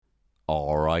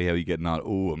All right, how you getting on?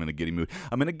 Oh, I'm in a giddy mood.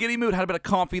 I'm in a giddy mood. Had a bit of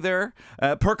coffee there.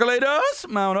 Percolate us.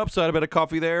 Mount up. So I had a bit of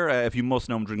coffee there. If you must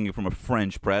know, I'm drinking from a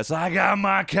French press. I got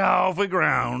my coffee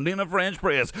ground in a French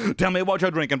press. Tell me what you're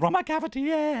drinking from my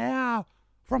cafetiere.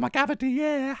 From a cavity,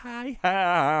 yeah. I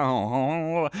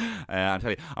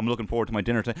tell you, I'm looking forward to my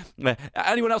dinner today.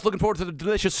 Anyone else looking forward to the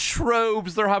delicious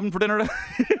shrubs they're having for dinner? You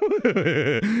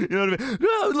know what I mean?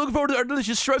 No, looking forward to our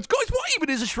delicious shrubs. Guys, what even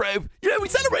is a shrub? You know, we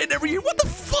celebrate it every year. What the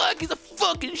fuck is a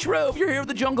fucking shrub? You're here with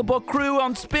the Jungle Book crew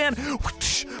on Spin.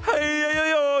 Hey,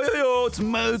 it's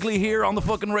Mowgli here on the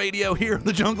fucking radio, here on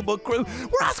the Jungle Book crew.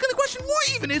 We're asking the question,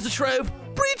 what even is a shrub?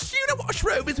 Breach, you know what a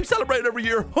shrub is? We celebrate it every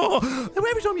year.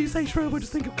 Every time you say shrub, I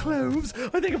just think of cloves.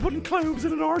 I think of putting cloves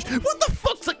in an orange. What the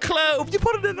fuck's a clove? You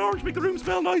put it in an orange, make the room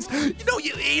smell nice. You know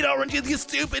you eat oranges, you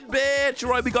stupid bitch.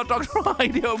 Right, we got Dr.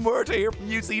 Heidi O'Murta here from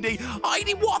UCD.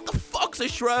 Heidi, what the fuck's a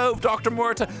shrove, Dr.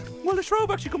 Murta? Well, a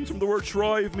shrove actually comes from the word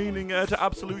shrive, meaning to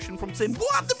absolution from sin.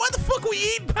 What? Why the fuck are we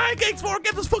eating pancakes for?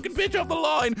 Get this fucking bitch off the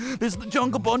line. This is the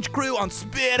Jungle Bunch crew on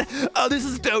Spin. Oh, this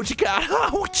is Doja Cat.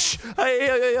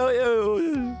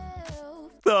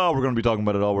 Oh, we're going to be talking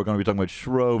about it all. We're going to be talking about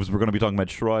shrubs. We're going to be talking about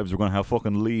shrives. We're going to have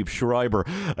fucking Liev Schreiber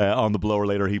on the blower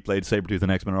later. He played Sabretooth in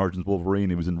X-Men Origins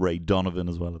Wolverine. He was in Ray Donovan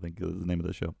as well, I think is the name of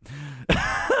the show.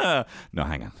 No,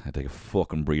 hang on. I take a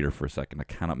fucking breather for a second. I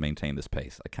cannot maintain this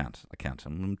pace. I can't.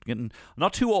 I'm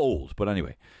not too old, but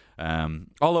anyway.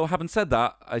 Although, having said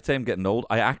that, I'd say I'm getting old.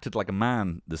 I acted like a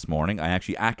man this morning. I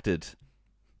actually acted...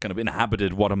 kind of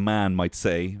inhabited what a man might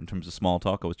say in terms of small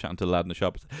talk. I was chatting to the lad in the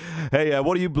shop. Hey,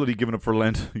 what are you bloody giving up for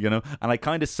Lent? You know, and I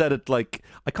kind of said it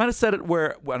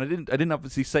where, and I didn't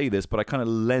obviously say this, but I kind of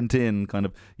lent in, kind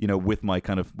of, you know, with my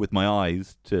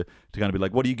eyes to kind of be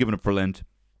like, what are you giving up for Lent?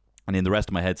 And in the rest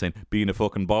of my head saying, being a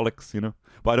fucking bollocks, you know.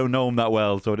 But I don't know him that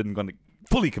well, so I didn't kind of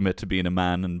fully commit to being a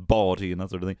man and bawdy and that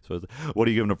sort of thing. So I was like, what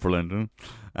are you giving up for Lent? And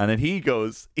then he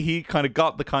kind of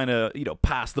got the kind of, you know,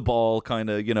 pass the ball kind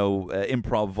of, you know,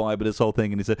 improv vibe of this whole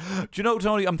thing. And he said, do you know,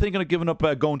 Tony, I'm thinking of giving up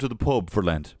going to the pub for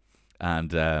Lent.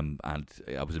 And I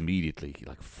was immediately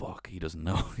like, fuck, he doesn't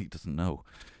know.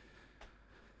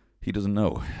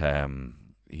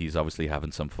 He's obviously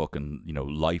having some fucking, you know,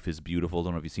 Life is Beautiful. I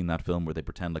don't know if you've seen that film where they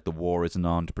pretend like the war isn't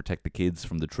on to protect the kids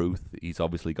from the truth. He's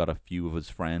obviously got a few of his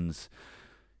friends,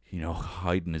 you know,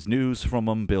 hiding his news from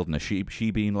him, building a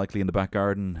she-bean likely in the back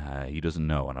garden. He doesn't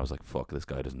know. And I was like, fuck, this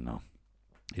guy doesn't know.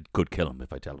 It could kill him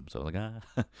if I tell him. So I was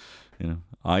like, you know,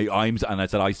 and I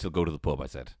said, I still go to the pub, I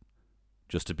said.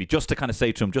 Just to kind of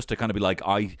say to him, just to kind of be like,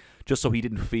 just so he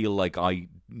didn't feel like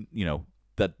you know,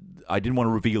 that I didn't want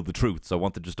to reveal the truth, so I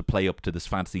wanted just to play up to this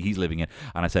fantasy he's living in.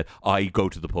 And I said, I go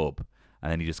to the pub.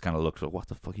 And then he just kind of looked like, what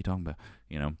the fuck are you talking about?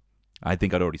 You know, I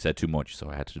think I'd already said too much, so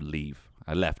I had to leave.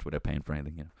 I left without paying for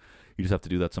anything, you know. You just have to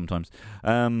do that sometimes.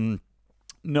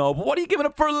 No, but what are you giving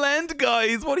up for Lent,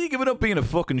 guys? What are you giving up being a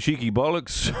fucking cheeky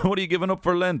bollocks? What are you giving up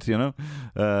for Lent, you know?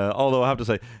 Although I have to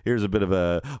say, here's a bit of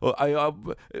the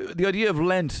idea of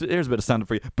Lent, here's a bit of stand-up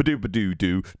for you. What's the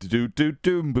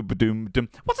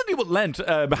deal with Lent?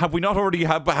 Have we not already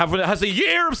has a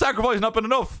year of sacrifice not been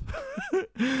enough?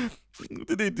 And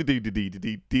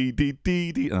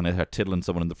I start tiddling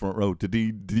someone in the front row.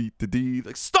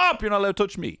 Like, stop! You're not allowed to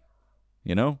touch me.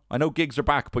 You know? I know gigs are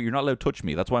back, but you're not allowed to touch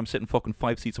me. That's why I'm sitting fucking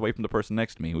 5 seats away from the person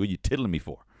next to me. Who are you tiddling me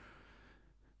for?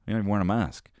 You're not even wearing a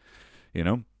mask. You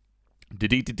know?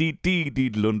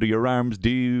 Diddle under your arms,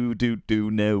 do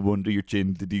now under your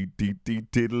chin,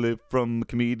 tiddle it from a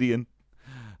comedian.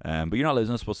 But you're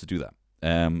not supposed to do that.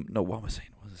 No, what was I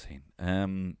saying?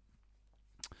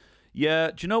 Yeah,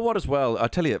 do you know what as well? I'll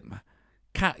tell you,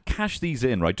 cash these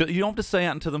in, right? You don't have to say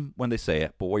it to them when they say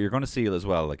it, but what you're going to see as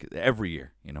well, like every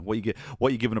year, you know,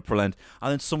 what you giving up for Lent,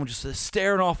 and then someone just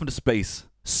staring off into space,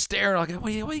 staring like, what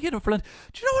are you giving up for Lent?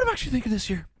 Do you know what I'm actually thinking this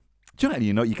year? Do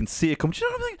you know, you can see it come. Do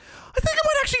you know what I'm thinking? I think I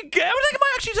might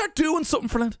actually start doing something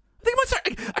for Lent. I think I might start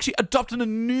actually adopting a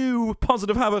new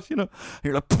positive habit, you know.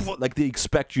 You're like they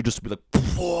expect you just to be like,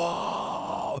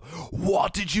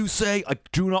 what did you say? I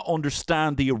do not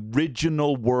understand the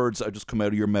original words that just come out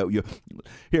of your mouth.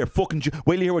 Here, fucking,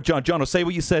 wait till you hear what John will say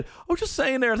what you said. I was just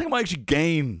saying there, I think I might actually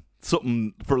gain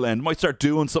something for Lent. I might start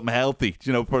doing something healthy,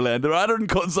 you know, for Lent. Rather than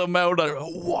cutting something out,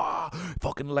 wow,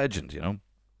 fucking legend, you know.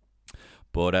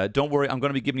 But don't worry, I'm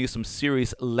going to be giving you some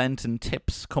serious Lenten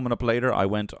tips coming up later. I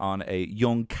went on a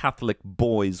young Catholic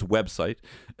boys website.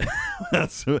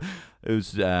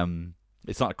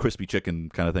 It's not a crispy chicken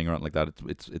kind of thing or anything like that.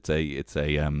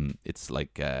 It's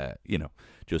like you know,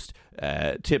 just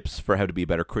tips for how to be a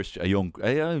better Christian, a young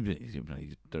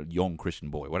Christian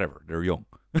boy, whatever. They're young.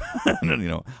 You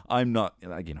know, I'm not.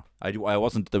 You know, I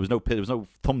wasn't. There was no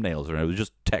thumbnails or it was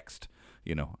just text.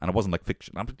 you know, and it wasn't like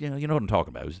fiction. You know what I'm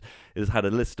talking about. It had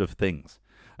a list of things,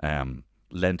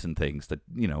 Lenten things that,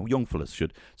 you know, young fellas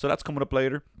should. So that's coming up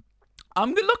later.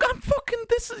 I'm fucking,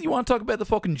 you want to talk about the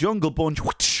fucking Jungle Bunch?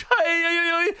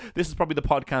 This is probably the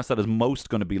podcast that is most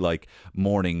going to be like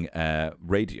morning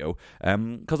radio,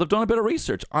 because I've done a bit of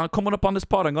research. Coming up on this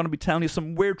pod, I'm going to be telling you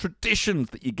some weird traditions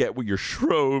that you get with your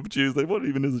Shrove Tuesday. What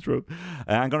even is a Shrove?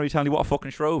 I'm going to be telling you what a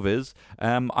fucking Shrove is.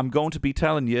 I'm going to be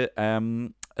telling you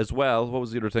as well, what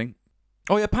was the other thing?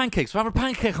 Oh yeah, pancakes. We're having a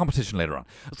pancake competition later on.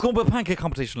 It's going to be a pancake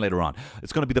competition later on.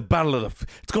 It's going to be the battle of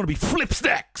it's going to be flip,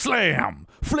 stack, slam.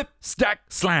 Flip, stack,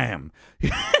 slam.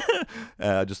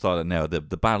 I just thought it now. The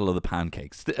battle of the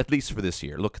pancakes, at least for this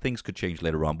year. Look, things could change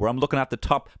later on. Where I'm looking at the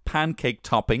top pancake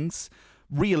toppings,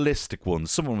 realistic ones.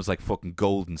 Someone was like fucking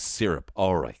golden syrup.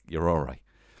 All right, you're all right.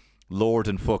 Lord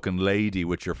and fucking lady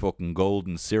with your fucking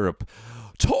golden syrup.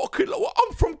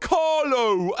 I'm from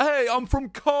Carlow. Hey, I'm from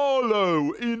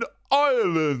Carlow in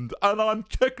Ireland, and I'm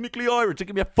technically Irish.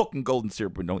 Give me a fucking golden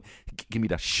syrup, but don't give me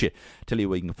that shit. Tell you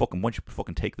what, you can fucking, once you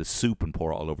fucking take the soup and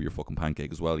pour it all over your fucking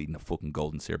pancake as well, eating a fucking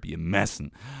golden syrup, you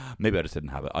messing. Maybe I just didn't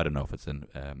have it. I don't know if it's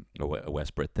a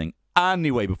West Brit thing.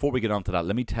 Anyway, before we get on to that,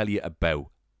 let me tell you about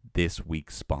this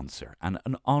week's sponsor and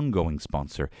an ongoing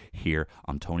sponsor here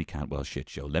on Tony Cantwell's Shit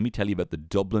Show. Let me tell you about the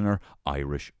Dubliner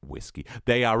Irish Whiskey.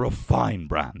 They are a fine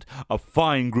brand, a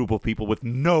fine group of people with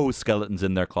no skeletons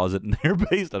in their closet, and they're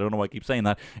based, I don't know why I keep saying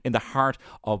that, in the heart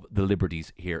of the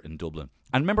Liberties here in Dublin.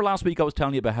 And remember last week I was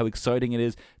telling you about how exciting it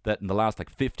is that in the last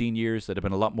 15 years there have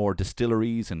been a lot more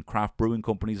distilleries and craft brewing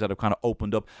companies that have kind of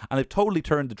opened up, and they've totally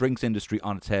turned the drinks industry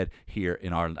on its head here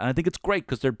in Ireland. And I think it's great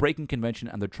because they're breaking convention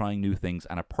and they're trying new things,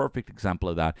 and a perfect example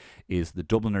of that is the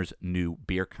Dubliners' new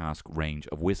beer cask range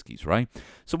of whiskies, right?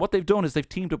 So what they've done is they've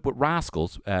teamed up with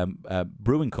Rascals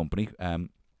Brewing Company,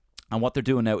 and what they're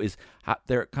doing now is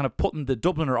they're kind of putting the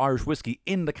Dubliner Irish whiskey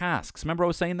in the casks. Remember I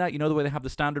was saying that? You know the way they have the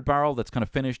standard barrel that's kind of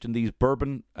finished in these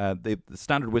bourbon, the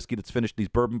standard whiskey that's finished in these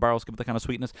bourbon barrels, give it the kind of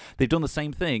sweetness. They've done the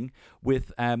same thing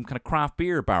with kind of craft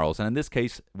beer barrels, and in this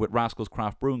case with Rascals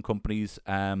Craft Brewing Company's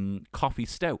coffee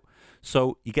stout.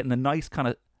 So you're getting a nice kind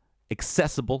of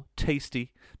accessible,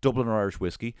 tasty Dubliner Irish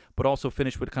whiskey, but also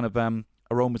finished with kind of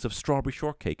aromas of strawberry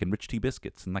shortcake and rich tea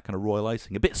biscuits and that kind of royal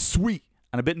icing. A bit sweet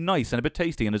and a bit nice and a bit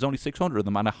tasty, and there's only 600 of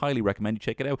them, and I highly recommend you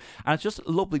check it out. And it's just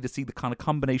lovely to see the kind of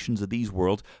combinations of these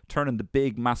worlds turning the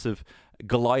big, massive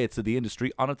Goliaths of the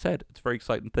industry on its head. It's a very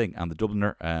exciting thing, and the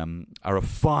Dubliner are a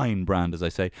fine brand, as I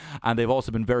say, and they've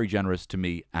also been very generous to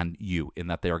me and you in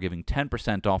that they are giving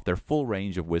 10% off their full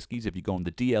range of whiskies if you go on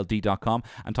the DLD.com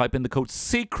and type in the code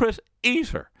Secret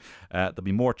Eater. There'll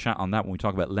be more chat on that when we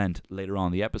talk about Lent later on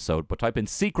in the episode, but type in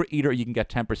Secret Eater, you can get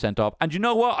 10% off. And you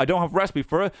know what? I don't have a recipe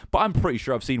for it, but I'm pretty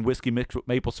sure I've seen whiskey mixed with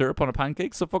maple syrup on a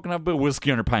pancake, so fucking have a bit of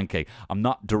whiskey on a pancake. I'm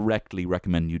not directly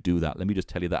recommending you do that. Let me just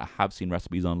tell you that I have seen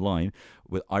recipes online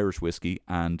with Irish whiskey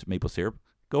and maple syrup.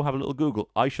 Go have a little Google.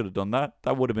 I should have done that.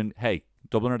 That would have been, hey,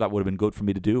 Dubliner, that would have been good for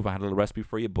me to do if I had a little recipe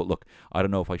for you. But look, I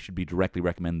don't know if I should be directly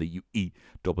recommending that you eat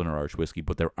Dubliner Irish whiskey,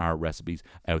 but there are recipes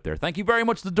out there. Thank you very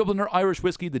much to the Dubliner Irish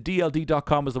whiskey. The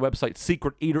DLD.com is the website.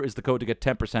 Secret Eater is the code to get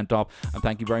 10% off. And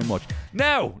thank you very much.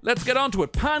 Now, let's get on to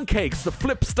it. Pancakes, the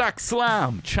Flip Stack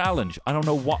Slam Challenge. I don't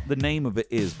know what the name of it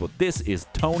is, but this is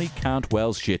Tony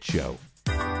Cantwell's Shit Show.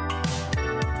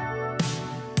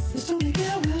 It's Tony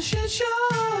Cantwell's Shit Show.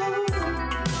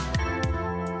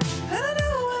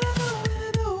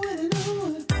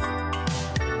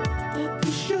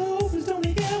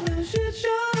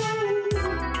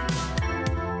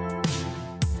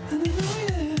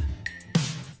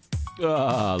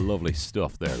 Ah, lovely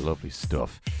stuff there, lovely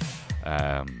stuff.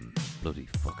 Bloody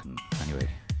fucking. Anyway,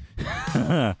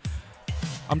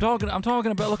 I'm talking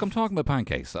about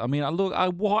pancakes. I mean,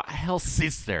 what else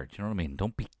sits there? Do you know what I mean?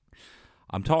 Don't be.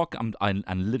 And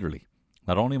literally,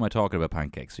 not only am I talking about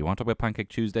pancakes. You want to talk about Pancake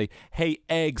Tuesday? Hey,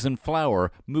 eggs and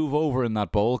flour, move over in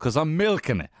that bowl because I'm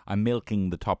milking it. I'm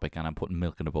milking the topic, and I'm putting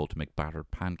milk in a bowl to make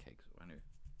battered pancakes. Anyway,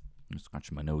 I'm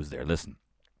scratching my nose there. Listen.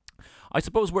 I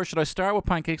suppose where should I start with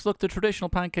pancakes? Look, the traditional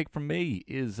pancake for me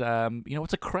is,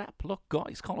 it's a crepe. Look,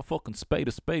 guys, call a fucking spade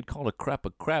a spade. Call a crepe a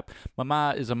crepe. My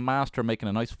ma is a master making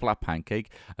a nice flat pancake,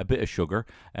 a bit of sugar,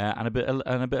 and a bit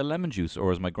of lemon juice,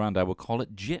 or as my granddad would call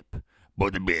it, jip.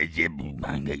 Put a bit of jip in my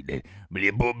pancake. But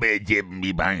you put a bit of jip in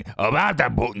my pancake. After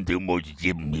putting too much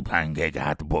jip in my pancake, I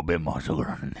have to put a bit more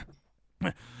sugar on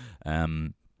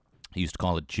it. He used to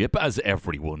call it jip, as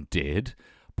everyone did.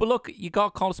 But look, you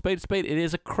got to call a spade a spade. It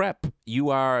is a crepe.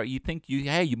 You're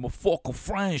fucking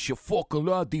French. You fucking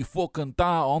love the fucking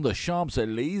da on the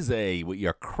Champs-Elysees with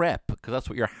your crepe, because that's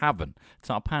what you're having. It's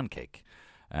not a pancake.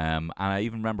 And I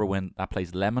even remember when that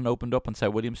place Lemon opened up on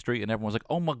South William Street, and everyone was like,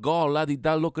 "Oh my god, laddie,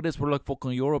 look at this! We're like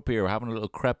fucking Europe here, having a little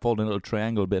crepe folding a little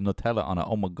triangle, a bit of Nutella on it.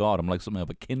 Oh my god, I'm like something of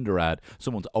a Kinder ad.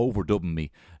 Someone's overdubbing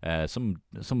me. Some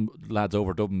lads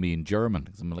overdubbing me in German.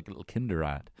 I'm like a little Kinder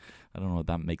ad. I don't know if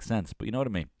that makes sense, but you know what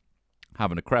I mean.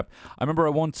 Having a crepe. I remember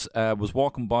I once was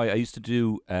walking by. I used to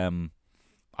do.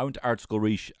 I went to art school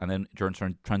Riche, and then during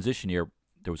transition year,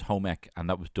 there was home ec, and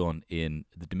that was done in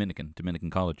the Dominican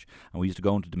College. And we used to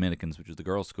go into Dominicans, which is the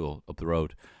girls' school up the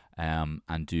road, and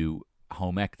do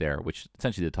home ec there, which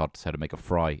essentially they taught us how to make a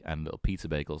fry and little pizza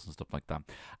bagels and stuff like that.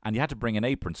 And you had to bring an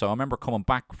apron. So I remember coming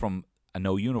back from a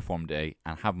no uniform day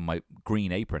and having my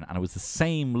green apron, and it was the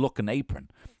same looking apron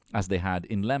as they had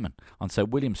in Lemon on South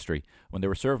William Street when they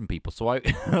were serving people. So I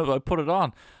I put it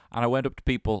on, and I went up to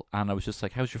people, and I was just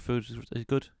like, "How's your food? Is it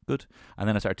good? Good." And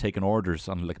then I started taking orders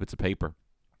on like bits of paper.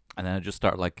 And then I just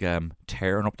start like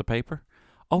tearing up the paper.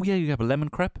 Oh yeah, you have a lemon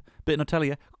crepe, bit of Nutella,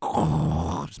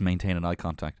 yeah. Just maintaining eye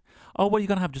contact. Oh, what are you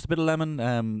gonna have? Just a bit of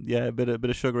lemon, yeah, a bit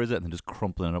of sugar, is it? And then just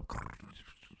crumpling it up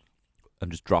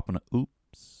and just dropping it.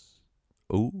 Oops,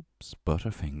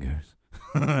 butterfingers.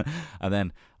 And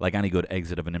then, like any good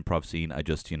exit of an improv scene, I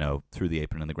just threw the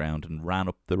apron on the ground and ran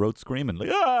up the road screaming like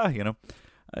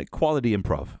quality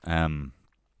improv.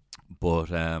 But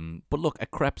look, a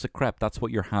crepe's a crepe. That's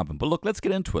what you're having. But look, let's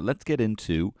get into it. Let's get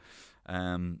into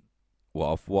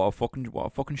what a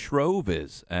fucking Shrove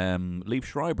is. Liev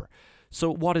Schreiber.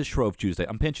 So what is Shrove Tuesday?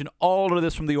 I'm pinching all of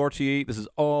this from the RTE. This is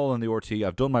all on the RTE.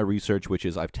 I've done my research, which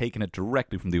is I've taken it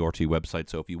directly from the RTE website.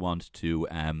 So if you want to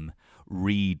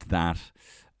read that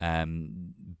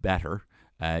better,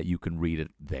 you can read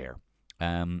it there.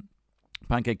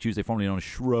 Pancake Tuesday, formerly known as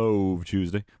Shrove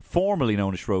Tuesday.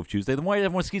 Then why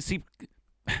everyone see?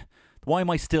 Why am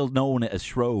I still known as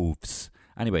Shroves?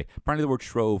 Anyway, apparently the word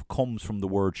Shrove comes from the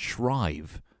word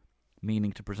shrive,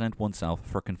 meaning to present oneself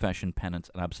for confession, penance,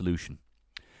 and absolution.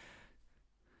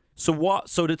 So what?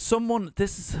 So did someone?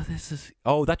 This is.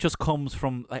 Oh, that just comes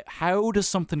from. Like, how does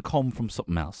something come from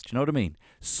something else? Do you know what I mean?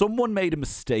 Someone made a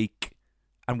mistake,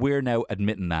 and we're now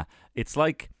admitting that. It's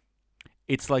like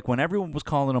when everyone was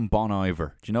calling him Bon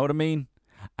Iver. Do you know what I mean?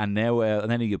 And now,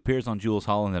 and then he appears on Jules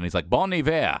Holland, and he's like Bon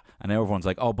Iver, and now everyone's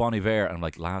like, "Oh, Bon Iver," and I'm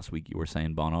like, last week you were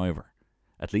saying Bon Iver.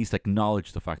 At least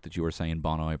acknowledge the fact that you were saying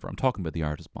Bon Iver. I'm talking about the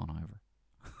artist Bon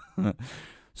Iver.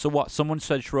 So what? Someone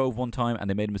said Shrove one time, and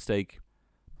they made a mistake,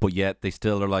 but yet they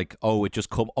still are like, "Oh, it just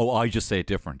come. Oh, I just say it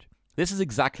different." This is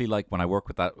exactly like when I work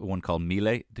with that one called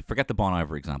Mile. Forget the Bon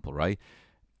Iver example, right?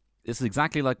 This is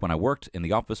exactly like when I worked in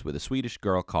the office with a Swedish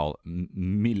girl called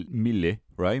Mille,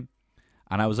 right?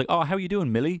 And I was like, "Oh, how are you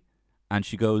doing, Millie?" And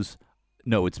she goes,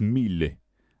 "No, it's Mille."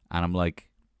 And I'm like,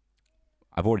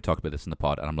 I've already talked about this in the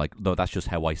pod, and I'm like, "No, that's just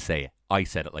how I say it. I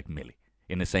said it like Millie.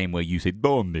 In the same way you say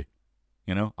Donny.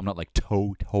 I'm not like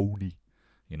Tony.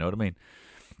 You know what I mean?"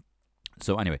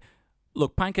 So anyway,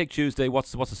 look, Pancake Tuesday,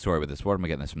 what's the story with this? Where am I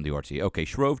getting this from the RT? Okay,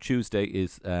 Shrove Tuesday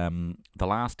is the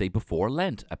last day before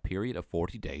Lent, a period of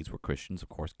 40 days where Christians, of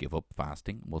course, give up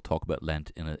fasting. We'll talk about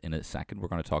Lent in a second. We're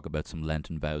going to talk about some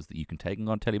Lenten vows that you can take. I'm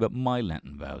going to tell you about my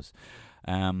Lenten vows.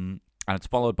 And it's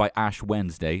followed by Ash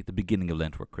Wednesday, the beginning of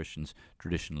Lent, where Christians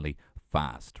traditionally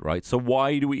fast, right? So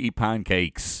why do we eat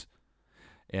pancakes?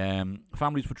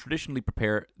 Families would traditionally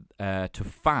prepare to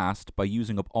fast by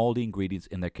using up all the ingredients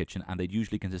in their kitchen, and they'd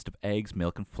usually consist of eggs,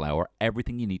 milk, and flour,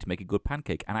 everything you need to make a good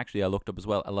pancake. And actually, I looked up as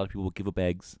well, a lot of people will give up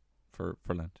eggs for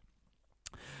Lent.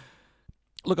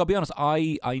 Look, I'll be honest,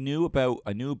 I knew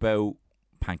about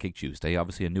Pancake Tuesday.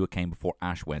 Obviously, I knew it came before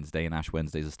Ash Wednesday, and Ash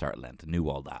Wednesday is the start of Lent. I knew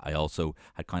all that. I also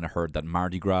had kind of heard that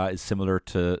Mardi Gras is similar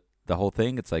to the whole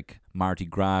thing. It's like Mardi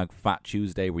Gras, Fat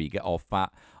Tuesday, where you get all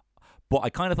fat. But I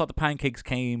kind of thought the pancakes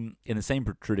came in the same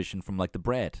tradition from like the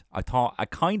bread. I'm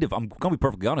going to be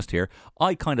perfectly honest here,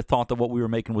 I kind of thought that what we were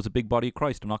making was a big body of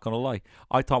Christ. I'm not going to lie.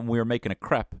 I thought when we were making a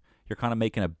crepe, you're kind of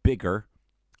making a bigger,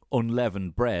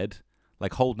 unleavened bread,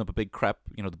 like holding up a big crepe,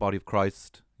 the body of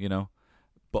Christ,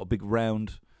 but a big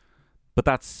round. But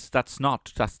that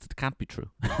can't be true.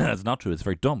 That's not true. It's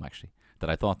very dumb, actually, that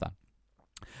I thought that.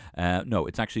 No,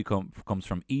 it's actually comes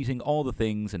from eating all the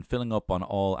things and filling up on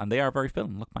all, and they are very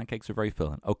filling. Look, pancakes are very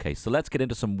filling. Okay, so let's get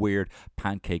into some weird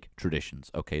pancake traditions.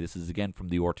 Okay, this is again from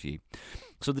the RTE.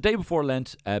 So the day before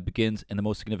Lent begins in the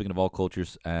most significant of all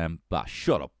cultures.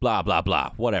 Shut up, blah, blah,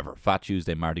 blah, whatever. Fat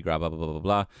Tuesday, Mardi Gras, blah, blah, blah,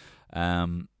 blah, blah.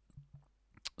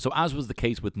 So as was the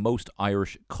case with most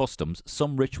Irish customs,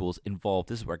 some rituals involved,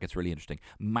 this is where it gets really interesting,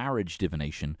 marriage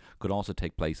divination could also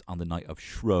take place on the night of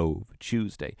Shrove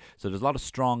Tuesday. So there's a lot of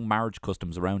strong marriage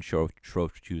customs around Shrove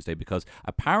Tuesday because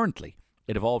apparently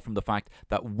it evolved from the fact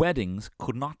that weddings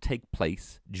could not take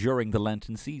place during the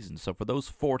Lenten season. So for those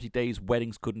 40 days,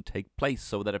 weddings couldn't take place,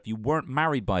 so that if you weren't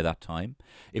married by that time,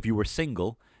 if you were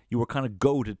single, you were kind of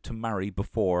goaded to marry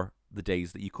before the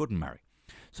days that you couldn't marry.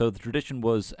 So the tradition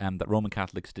was that Roman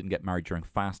Catholics didn't get married during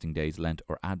fasting days, Lent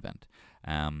or Advent.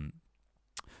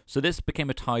 So this became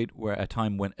a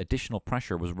time when additional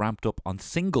pressure was ramped up on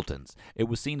singletons. It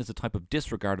was seen as a type of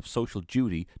disregard of social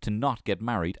duty to not get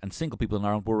married, and single people in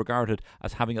Ireland were regarded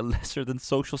as having a lesser than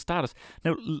social status.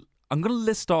 Now, I'm going to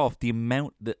list off the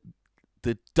amount,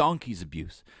 the donkey's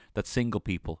abuse that single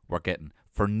people were getting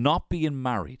for not being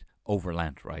married over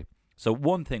Lent, right? So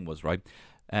one thing was, right,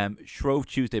 Shrove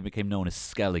Tuesday became known as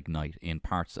Skellig Night in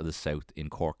parts of the south in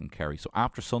Cork and Kerry. So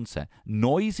after sunset,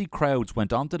 noisy crowds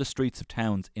went onto the streets of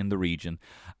towns in the region,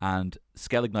 and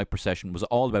Skellig Night procession was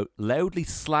all about loudly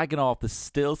slagging off the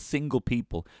still single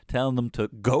people, telling them to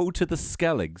go to the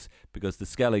Skelligs, because the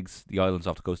Skelligs, the islands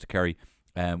off the coast of Kerry,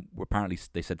 were apparently,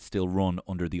 they said, still run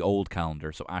under the old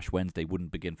calendar, so Ash Wednesday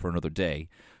wouldn't begin for another day,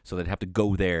 so they'd have to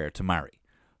go there to marry.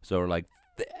 So they're like,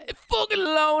 fucking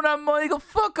loner, Michael,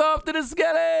 fuck off to the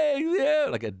Skelligs, yeah,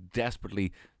 like a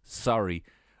desperately sorry,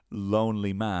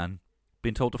 lonely man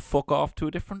being told to fuck off to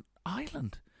a different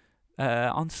island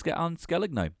on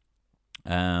Skellig Night.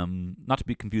 Not to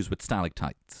be confused with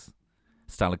stalactites.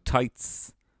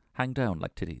 Stalactites hang down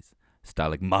like titties.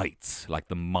 Stalagmites, like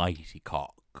the mighty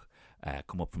cock,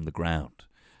 come up from the ground.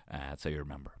 That's how you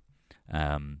remember.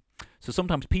 So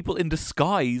sometimes people in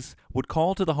disguise would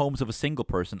call to the homes of a single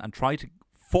person and try to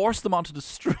force them onto the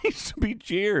street to be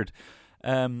jeered,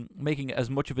 making as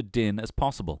much of a din as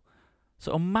possible.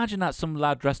 So imagine that, some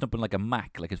lad dressing up in like a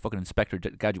Mac, like his fucking Inspector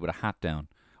Gadget with a hat down,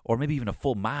 or maybe even a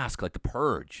full mask like the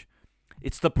Purge.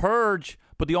 It's the Purge,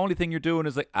 but the only thing you're doing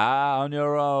is like, on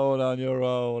your own, on your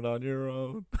own, on your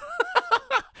own.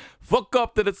 Fuck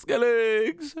up to the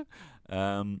Skelligs.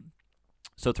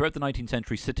 So throughout the 19th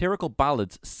century, satirical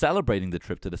ballads celebrating the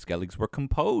trip to the Skelligs were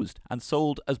composed and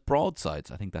sold as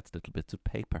broadsides. I think that's little bits of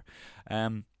paper.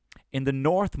 In the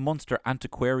North Munster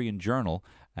Antiquarian Journal,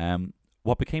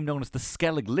 what became known as the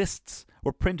Skellig Lists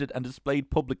were printed and displayed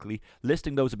publicly,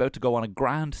 listing those about to go on a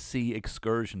grand sea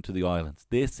excursion to the islands.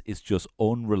 This is just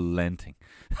unrelenting.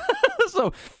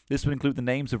 So this would include the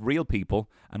names of real people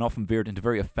and often veered into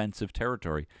very offensive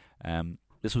territory.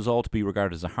 This was all to be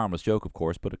regarded as a harmless joke, of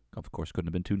course, but it, of course, couldn't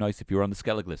have been too nice if you were on the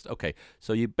Skellig list. Okay,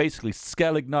 so you basically,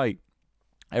 Skellig Night,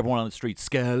 everyone on the street,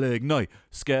 Skellig Night,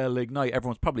 Skellig Night.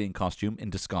 Everyone's probably in costume, in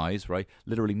disguise, right?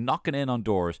 Literally knocking in on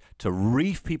doors to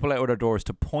reef people out of their doors,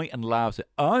 to point and laugh, say,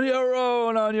 on your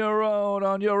own, on your own,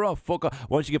 on your own. Fuck off.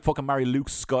 Why don't you get fucking marry Luke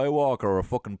Skywalker or a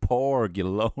fucking porg, you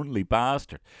lonely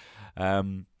bastard?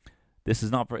 This is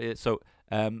not for it. So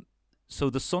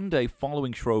the Sunday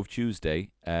following Shrove Tuesday,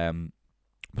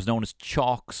 was known as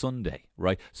Chalk Sunday,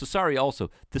 right? So sorry,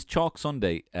 also, this Chalk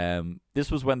Sunday,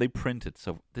 this was when they printed,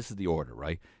 so this is the order,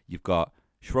 right? You've got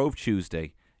Shrove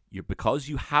Tuesday, because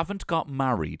you haven't got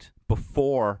married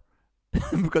before,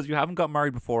 because you haven't got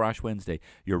married before Ash Wednesday,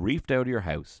 you're reefed out of your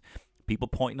house, people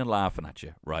pointing and laughing at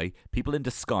you, right? People in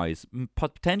disguise,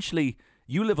 potentially,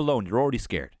 you live alone, you're already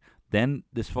scared. Then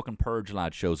this fucking Purge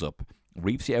lad shows up,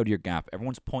 reefs you out of your gap.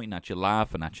 Everyone's pointing at you,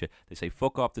 laughing at you. They say,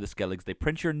 fuck off to the Skelligs. They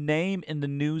print your name in the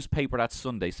newspaper that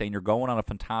Sunday saying you're going on a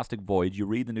fantastic voyage. You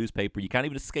read the newspaper. You can't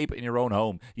even escape it in your own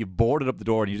home. You've boarded up the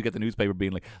door and you just get the newspaper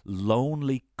being like,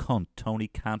 lonely cunt Tony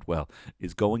Cantwell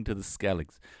is going to the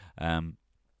Skelligs.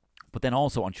 But then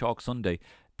also on Chalk Sunday,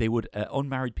 they would,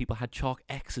 unmarried people had chalk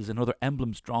X's and other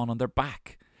emblems drawn on their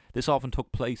back. This often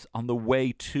took place on the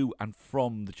way to and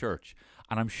from the church.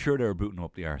 And I'm sure they were booting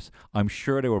up the arse. I'm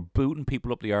sure they were booting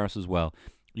people up the arse as well.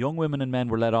 Young women and men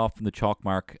were let off from the chalk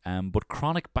mark, but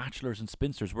chronic bachelors and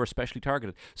spinsters were especially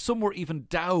targeted. Some were even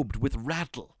daubed with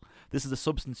rattle. This is a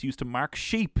substance used to mark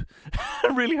sheep.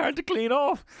 Really hard to clean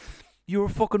off. You were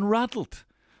fucking rattled.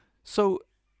 So,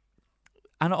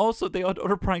 and also they had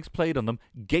other pranks played on them.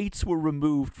 Gates were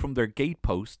removed from their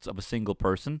gateposts of a single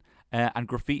person, and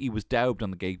graffiti was daubed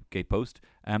on the gatepost.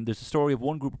 There's a story of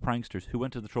one group of pranksters who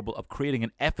went to the trouble of creating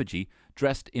an effigy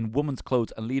dressed in woman's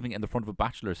clothes and leaving it in the front of a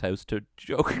bachelor's house to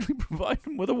jokingly provide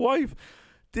him with a wife.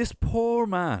 This poor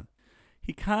man,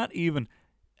 he can't even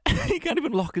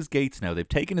lock his gates now. They've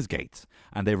taken his gates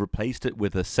and they've replaced it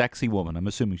with a sexy woman. I'm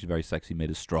assuming she's very sexy, made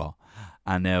of straw.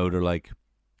 And now they're like,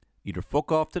 either fuck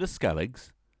off to the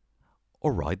Skelligs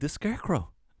or ride the Scarecrow.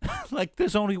 Like,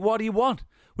 there's only, what do you want?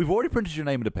 We've already printed your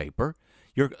name in the paper.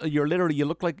 You're literally, you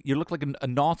look like a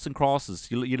noughts and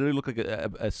crosses. You literally look like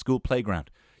a school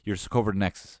playground. You're just covered in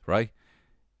X's, right?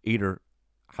 Either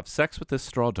have sex with this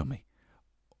straw dummy,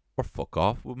 or fuck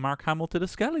off with Mark Hamill to the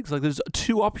Skelligs. Like, there's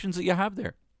two options that you have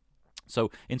there. So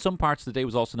in some parts, the day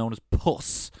was also known as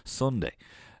Puss Sunday.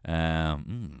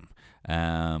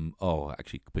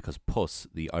 Actually, because puss,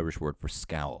 the Irish word for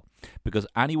scowl. Because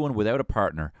anyone without a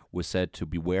partner was said to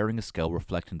be wearing a scowl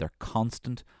reflecting their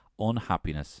constant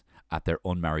unhappiness at their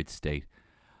unmarried state.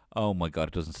 Oh my God,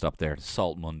 it doesn't stop there.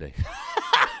 Salt Monday.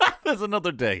 There's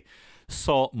another day.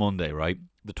 Salt Monday, right?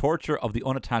 The torture of the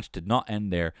unattached did not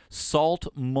end there. Salt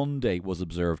Monday was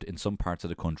observed in some parts of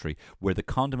the country where the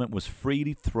condiment was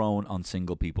freely thrown on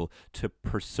single people to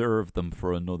preserve them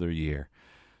for another year.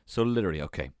 So literally,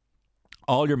 okay,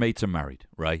 all your mates are married,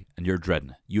 right? And you're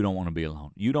dreading it. You don't want to be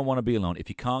alone. You don't want to be alone. If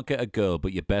you can't get a girl,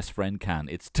 but your best friend can,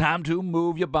 it's time to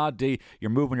move your body. You're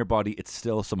moving your body. It's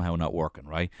still somehow not working,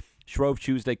 right? Shrove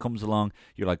Tuesday comes along.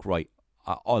 You're like, right,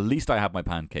 at least I have my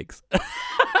pancakes.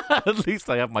 At least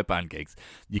I have my pancakes.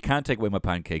 You can't take away my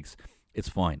pancakes. It's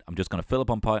fine. I'm just going to fill up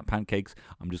on pancakes.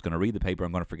 I'm just going to read the paper.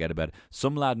 I'm going to forget about it.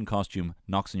 Some lad in costume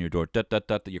knocks on your door.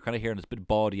 You're kind of hearing this bit of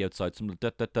bawdy outside. Some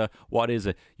What is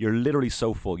it? You're literally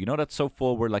so full. You know that's so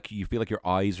full where like you feel like your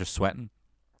eyes are sweating?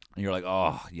 And you're like,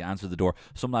 oh, you answer the door.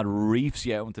 Some lad reefs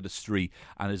you out into the street,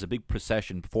 and there's a big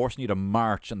procession forcing you to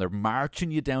march, and they're marching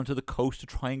you down to the coast to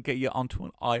try and get you onto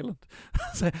an island.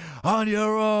 Say, on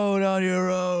your own, on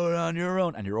your own, on your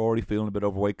own. And you're already feeling a bit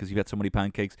overweight because you've had so many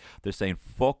pancakes. They're saying,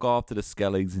 fuck off to the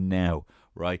Skelligs now,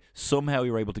 right? Somehow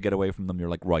you're able to get away from them. You're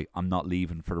like, right, I'm not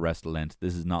leaving for the rest of Lent.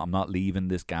 I'm not leaving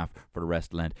this gaff for the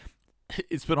rest of Lent.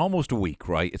 It's been almost a week,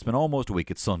 right? It's been almost a week.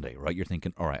 It's Sunday, right? You're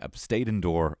thinking, all right, I've stayed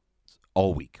indoor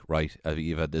all week, right?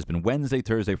 There's been Wednesday,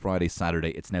 Thursday, Friday, Saturday.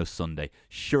 It's now Sunday.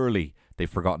 Surely they've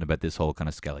forgotten about this whole kind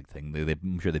of Skellig thing.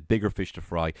 I'm sure they've bigger fish to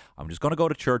fry. I'm just going to go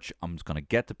to church. I'm just going to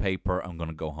get the paper. I'm going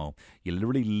to go home. You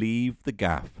literally leave the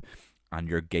gaff and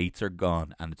your gates are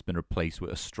gone and it's been replaced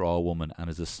with a straw woman and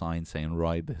there's a sign saying,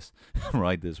 ride this,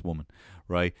 ride this woman,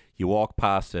 right? You walk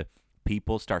past it.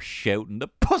 People start shouting, the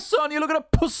puss on you, look at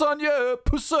the puss on you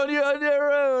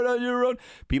on your own.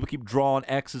 People keep drawing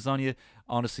X's on you.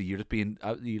 Honestly, you're just being,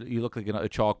 you look like a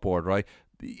chalkboard, right?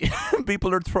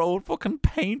 People are throwing fucking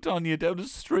paint on you down the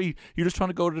street. You're just trying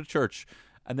to go to the church.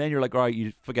 And then you're like, all right,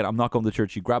 you forget, I'm not going to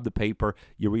church. You grab the paper,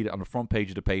 you read it on the front page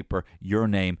of the paper, your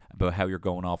name, about how you're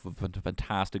going off of a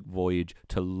fantastic voyage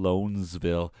to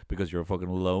Lonesville because you're a fucking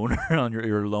loner,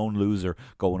 you're a lone loser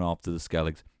going off to the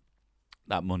Skelligs.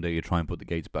 That Monday, you try and put the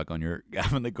gates back on your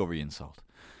gaff and they cover you in salt.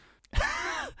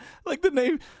 Like the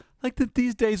name,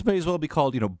 these days may as well be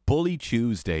called, Bully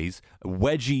Tuesdays,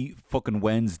 Wedgie fucking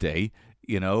Wednesday,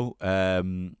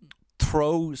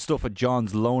 throw stuff at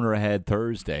John's loner ahead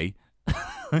Thursday,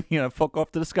 fuck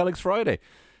off to the Skelligs Friday,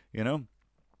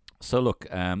 So look,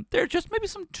 there are just maybe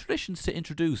some traditions to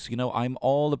introduce. I'm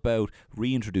all about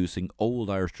reintroducing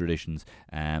old Irish traditions.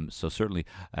 So certainly,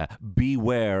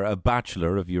 beware a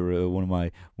bachelor if you're one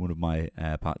of my.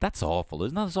 That's awful,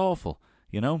 isn't that? It's awful.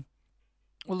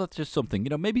 Well, that's just something.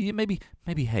 Maybe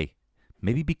hey,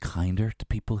 maybe be kinder to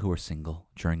people who are single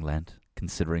during Lent,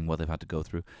 considering what they've had to go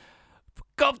through.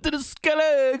 Fuck off to the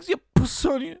Skelligs, you puss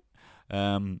on you.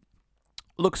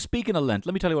 Look, speaking of Lent,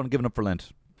 let me tell you what I'm giving up for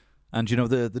Lent. And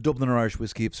the Dublin Irish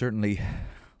whiskey have certainly,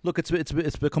 look, it's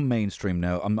become mainstream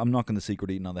now. I'm knocking the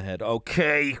secret eating on the head.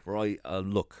 Okay, right.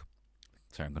 Look,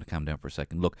 sorry, I'm going to calm down for a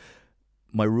second. Look,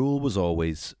 my rule was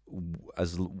always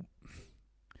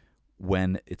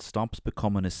when it stops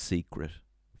becoming a secret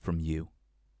from you,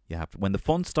 you have to. When the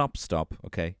fun stops, stop.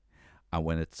 Okay, and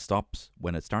when it starts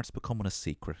becoming a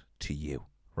secret to you,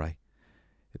 right?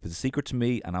 If it's a secret to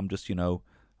me, and I'm just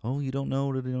oh, you don't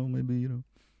know that maybe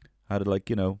how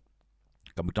to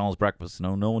got McDonald's breakfast.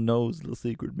 No one knows. Little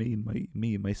secret. Me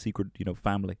and my secret.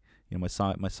 Family. My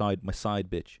side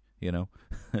bitch.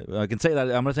 I can say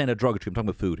that. I'm not saying a derogatory. I'm talking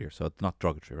about food here, so it's not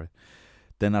derogatory, right?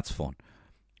 Then that's fun.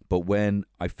 But when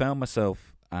I found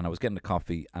myself and I was getting a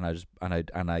coffee and I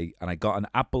got an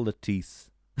apple Latisse,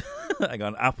 I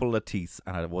got an apple Latisse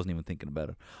and I wasn't even thinking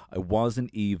about it. I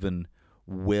wasn't even.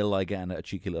 Will I get a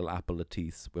cheeky little apple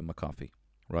Latisse with my coffee,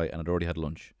 right? And I'd already had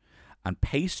lunch. And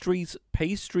pastries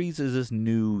is this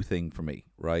new thing for me,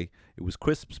 right? It was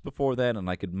crisps before then, and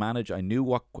I could manage. I knew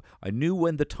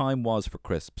when the time was for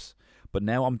crisps, but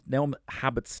now I'm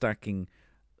habit stacking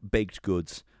baked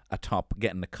goods atop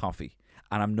getting a coffee,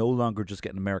 and I'm no longer just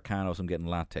getting Americanos. I'm getting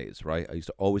lattes, right? I used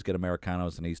to always get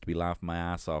Americanos, and I used to be laughing my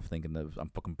ass off thinking that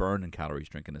I'm fucking burning calories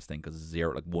drinking this thing because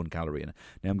it's 1 calorie in it.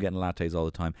 Now I'm getting lattes all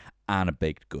the time and a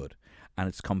baked good, and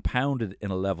it's compounded in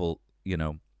a level,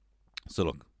 So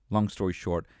look. Long story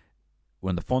short,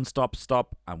 when the fun stops,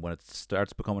 stop, and when it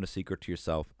starts becoming a secret to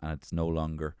yourself, and it's no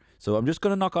longer. So I'm just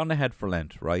going to knock on the head for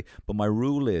Lent, right? But my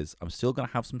rule is I'm still going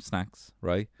to have some snacks,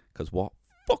 right? Because what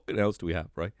fucking else do we have,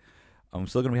 right? I'm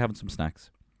still going to be having some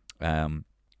snacks.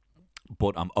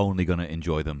 But I'm only going to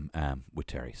enjoy them with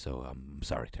Terry. So I'm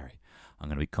sorry, Terry. I'm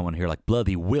going to be coming here like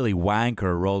bloody Willy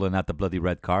Wanker rolling at the bloody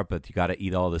red carpet. You got to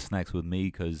eat all the snacks with me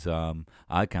because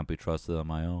I can't be trusted on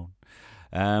my own.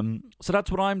 So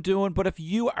that's what I'm doing. But if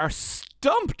you are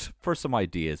stumped for some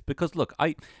ideas, because look,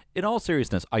 in all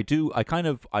seriousness, I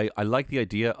like the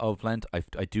idea of Lent.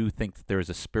 I do think that there is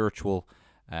a spiritual,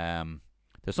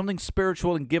 there's something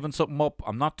spiritual in giving something up.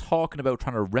 I'm not talking about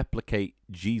trying to replicate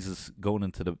Jesus going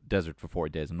into the desert for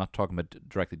 40 days. I'm not talking about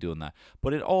directly doing that.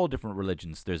 But in all different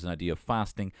religions, there's an idea of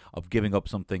fasting, of giving up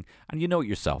something. And you know it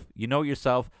yourself. You know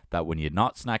yourself that when you're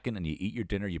not snacking and you eat your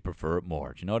dinner, you prefer it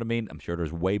more. Do you know what I mean? I'm sure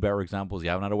there's way better examples.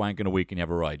 You haven't had a wank in a week and you have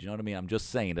a ride. Do you know what I mean? I'm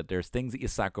just saying that there's things that you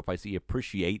sacrifice, that you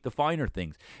appreciate the finer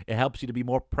things. It helps you to be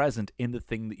more present in the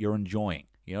thing that you're enjoying.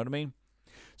 You know what I mean?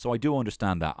 So I do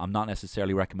understand that. I'm not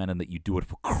necessarily recommending that you do it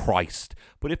for Christ.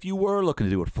 But if you were looking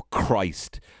to do it for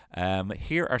Christ,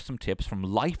 here are some tips from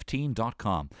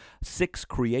lifeteen.com. 6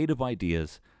 creative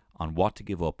ideas on what to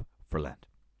give up for Lent.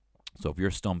 So if you're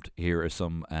stumped, here's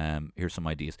some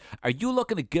ideas. Are you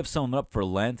looking to give someone up for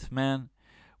Lent, man?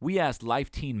 We asked Life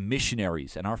Teen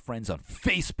missionaries and our friends on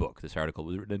Facebook, this article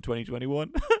was written in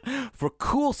 2021, for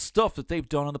cool stuff that they've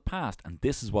done in the past. And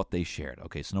this is what they shared.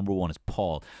 Okay, so number 1 is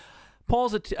Paul.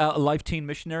 Paul's a Life Teen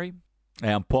missionary.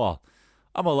 Hey, I'm Paul.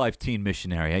 I'm a Life Teen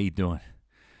missionary. How you doing?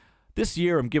 This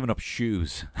year, I'm giving up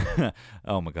shoes.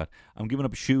 Oh, my God. I'm giving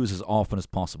up shoes as often as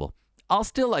possible. I'll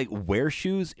still, wear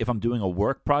shoes if I'm doing a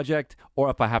work project or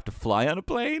if I have to fly on a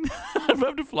plane. If I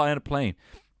have to fly on a plane.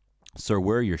 Sir,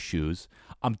 wear your shoes.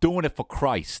 I'm doing it for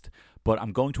Christ, but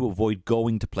I'm going to avoid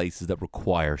going to places that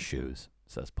require shoes,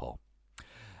 says Paul.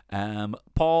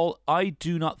 Paul, I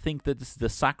do not think that this is the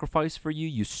sacrifice for you.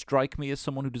 You strike me as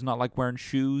someone who does not like wearing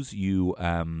shoes. If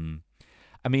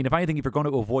anything, if you're going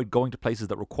to avoid going to places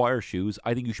that require shoes,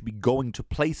 I think you should be going to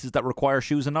places that require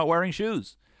shoes and not wearing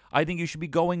shoes. I think you should be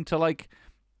going to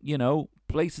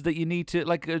places that you need to,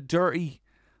 like a dirty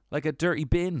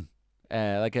bin,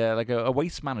 like a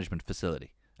waste management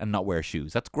facility, and not wear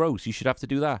shoes. That's gross. You should have to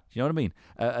do that. You know what I mean?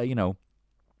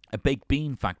 A baked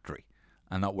bean factory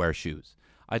and not wear shoes.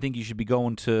 I think you should be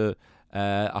going to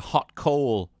a hot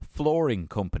coal flooring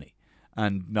company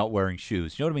and not wearing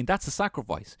shoes. You know what I mean? That's a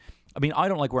sacrifice. I mean, I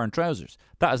don't like wearing trousers.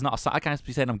 That is not. I can't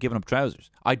be saying I'm giving up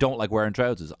trousers. I don't like wearing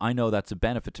trousers. I know that's a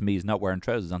benefit to me is not wearing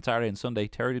trousers. On Saturday and Sunday,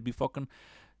 Terry would be fucking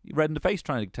red in the face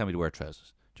trying to tell me to wear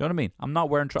trousers. Do you know what I mean? I'm not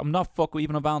wearing. I'm not fucking.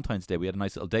 Even on Valentine's Day, we had a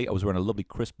nice little date. I was wearing a lovely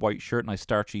crisp white shirt, nice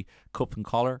starchy cuff and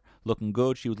collar, looking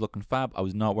good. She was looking fab. I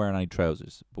was not wearing any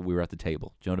trousers, but we were at the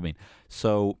table. Do you know what I mean?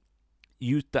 So.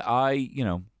 I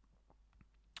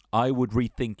would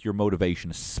rethink your motivation,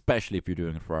 especially if you're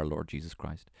doing it for our Lord Jesus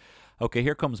Christ. Okay,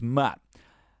 here comes Matt.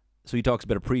 So he talks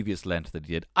about a previous Lent that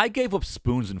he did. I gave up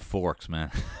spoons and forks, man.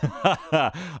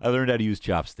 I learned how to use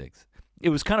chopsticks. It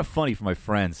was kind of funny for my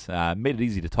friends. Made it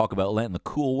easy to talk about Lent in a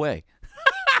cool way.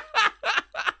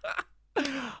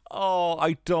 Oh,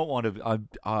 I don't want to.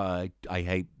 I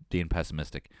hate being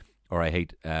pessimistic, or I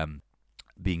hate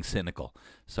being cynical.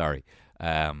 Sorry.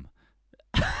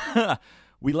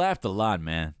 We laughed a lot,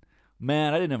 man.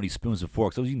 Man, I didn't have any spoons and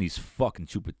forks. I was using these fucking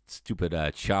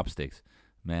stupid chopsticks,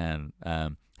 man.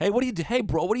 Hey, Hey,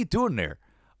 bro, what are you doing there?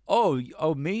 Oh,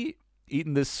 me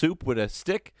eating this soup with a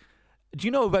stick? Do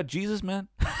you know about Jesus, man?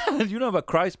 Do you know about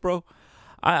Christ, bro?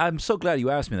 I'm so glad you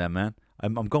asked me that, man.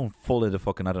 I'm going full into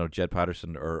fucking, I don't know, Jed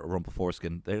Patterson or Rumpel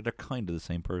Foreskin. They're kind of the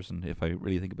same person if I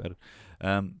really think about it.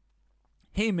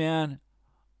 Hey, man.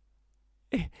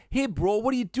 Hey, bro,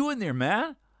 what are you doing there,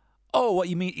 man? Oh, what,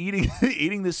 you mean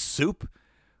eating this soup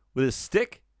with a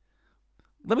stick?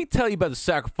 Let me tell you about the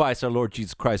sacrifice our Lord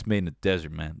Jesus Christ made in the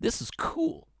desert, man. This is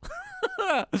cool.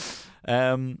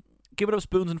 Giving up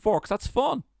spoons and forks, that's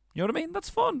fun. You know what I mean? That's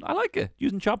fun. I like it.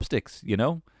 Using chopsticks, you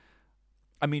know?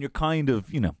 I mean, you're kind of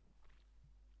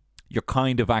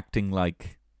acting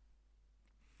like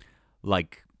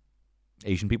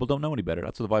Asian people don't know any better.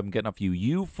 That's the vibe I'm getting off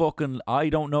you. I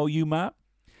don't know you, Matt.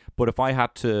 But if I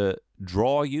had to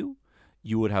draw you,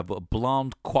 you would have a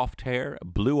blonde coiffed hair,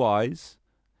 blue eyes,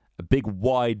 a big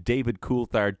wide David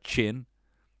Coulthard chin.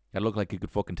 That look like you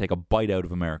could fucking take a bite out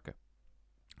of America.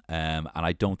 And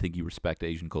I don't think you respect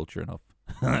Asian culture enough.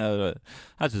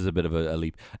 That's just a bit of a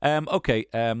leap. Okay.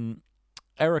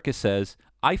 Erica says,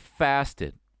 I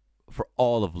fasted for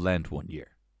all of Lent one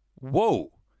year.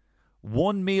 Whoa.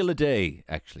 1 meal a day,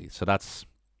 actually. So that's...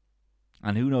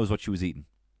 And who knows what she was eating.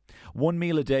 1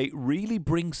 meal a day really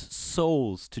brings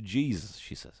souls to Jesus,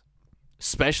 she says.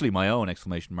 Especially my own, !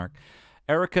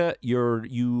 Erica,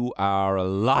 you are a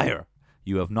liar.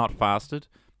 You have not fasted.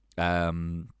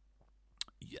 and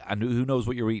who knows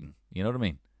what you're eating? You know what I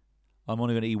mean? I'm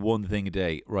only going to eat one thing a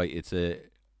day. Right, it's a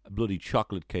bloody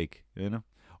chocolate cake, you know?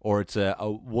 Or it's a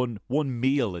one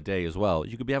meal a day as well.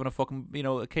 You could be having a fucking, a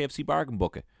KFC bargain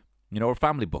bucket, or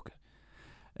family bucket.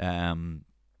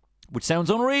 Which sounds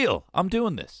unreal. I'm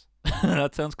doing this.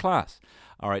 That sounds class.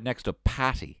 All right, next up,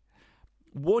 Patty.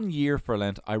 1 year for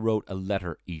Lent, I wrote a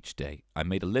letter each day. I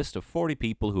made a list of 40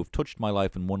 people who have touched my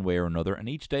life in one way or another, and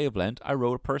each day of Lent, I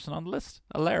wrote a person on the list,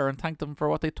 a letter, and thanked them for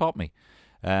what they taught me.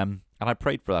 And I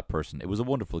prayed for that person. It was a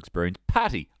wonderful experience.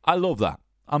 Patty, I love that.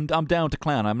 I'm down to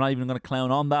clown. I'm not even going to clown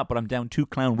on that, but I'm down to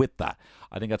clown with that.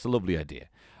 I think that's a lovely idea.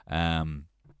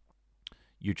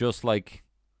 You're just like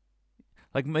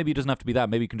maybe it doesn't have to be that.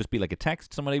 Maybe it can just be like a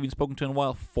text, someone I haven't spoken to in a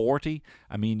while. 40.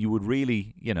 I mean, you would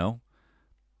really,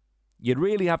 you'd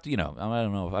really have to, I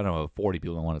don't know, 40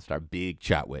 people I want to start a big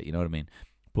chat with, you know what I mean?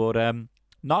 But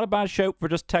not a bad shout for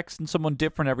just texting someone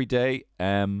different every day.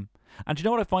 And you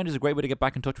know what I find is a great way to get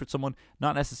back in touch with someone?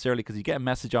 Not necessarily because you get a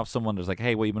message off someone that's like,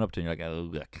 hey, what you been up to? And you're like, oh,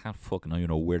 I can't fucking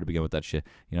know where to begin with that shit.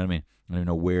 You know what I mean? I don't even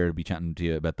know where to be chatting to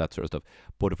you about that sort of stuff.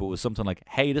 But if it was something like,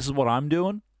 hey, this is what I'm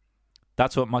doing,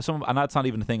 that's what and that's not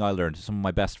even a thing I learned. Some of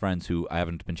my best friends who I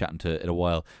haven't been chatting to in a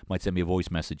while might send me a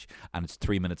voice message, and it's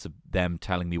 3 minutes of them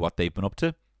telling me what they've been up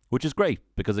to, which is great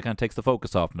because it kind of takes the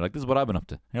focus off. And they're like, this is what I've been up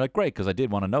to. And you're like, great, because I did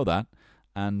want to know that.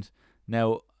 And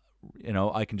now,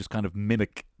 I can just kind of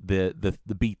mimic the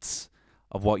beats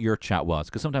of what your chat was,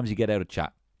 because sometimes you get out of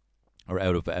chat or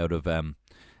out of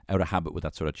habit with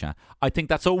that sort of chat. I think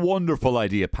that's a wonderful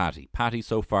idea, Patty. Patty,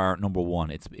 so far, number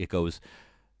one. It goes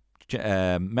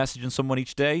messaging someone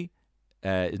each day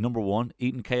is number one.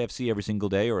 Eating KFC every single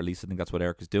day, or at least I think that's what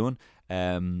Eric is doing.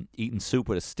 Eating soup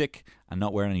with a stick and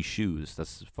not wearing any shoes.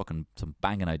 That's fucking some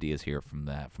banging ideas here from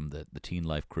the Teen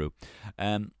Life crew.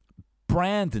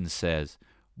 Brandon says,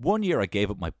 1 year I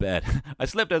gave up my bed. I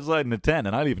slept outside in a tent,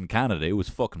 and I live in Canada. It was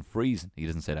fucking freezing. He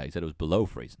doesn't say that. He said it was below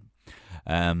freezing.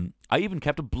 I even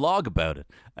kept a blog about it.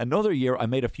 Another year I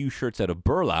made a few shirts out of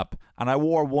burlap, and I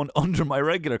wore one under my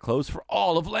regular clothes for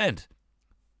all of Lent.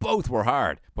 Both were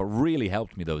hard, but really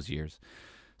helped me those years.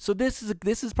 So this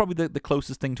is probably the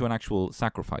closest thing to an actual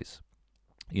sacrifice.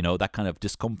 That kind of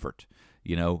discomfort.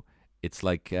 It's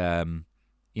like, kind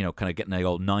of getting the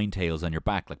old nine tails on your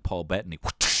back like Paul Bettany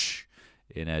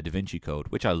in Da Vinci Code,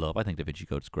 which I love. I think Da Vinci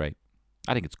Code is great.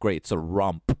 I think it's great. It's a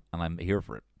romp, and I'm here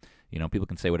for it. People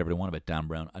can say whatever they want about Dan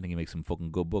Brown. I think he makes some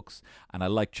fucking good books, and I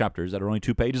like chapters that are only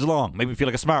 2 pages long. Make me feel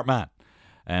like a smart man.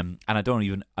 And I don't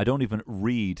even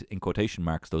read in quotation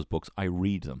marks those books. I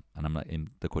read them, and I'm not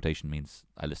in the quotation means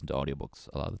I listen to audiobooks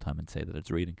a lot of the time and say that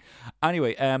it's reading.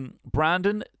 Anyway,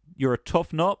 Brandon, you're a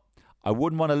tough nut. I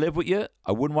wouldn't want to live with you.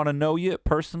 I wouldn't want to know you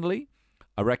personally.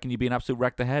 I reckon you'd be an absolute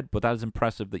wreck the head, but that is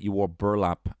impressive that you wore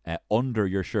burlap under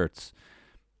your shirts.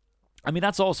 I mean,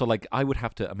 that's also like, I would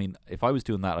have to, if I was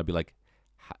doing that, I'd be like,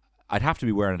 I'd have to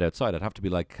be wearing it outside. I'd have to be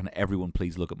like, can everyone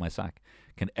please look at my sack?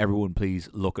 Can everyone please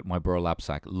look at my burlap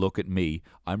sack? Look at me.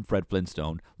 I'm Fred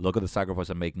Flintstone. Look at the sacrifice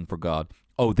I'm making for God.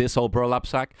 Oh, this whole burlap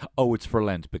sack? Oh, it's for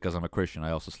Lent because I'm a Christian.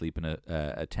 I also sleep in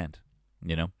a tent,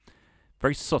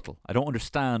 Very subtle. I don't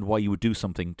understand why you would do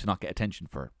something to not get attention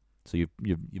for it. So you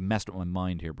messed up my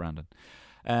mind here, Brandon.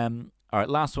 All right,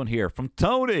 last one here from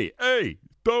Tony. Hey,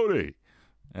 Tony.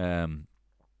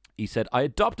 He said, I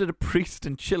adopted a priest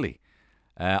in Chile.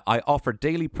 I offer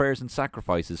daily prayers and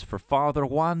sacrifices for Father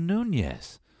Juan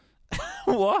Nunez.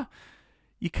 What?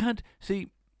 You can't see.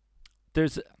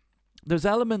 There's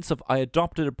elements of I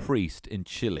adopted a priest in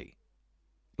Chile.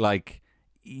 Like,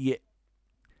 yeah,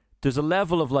 there's a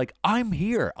level of like, I'm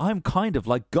here. I'm kind of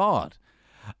like God.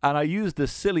 And I use the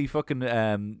silly fucking,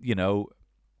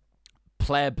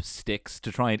 pleb sticks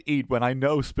to try and eat when I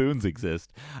know spoons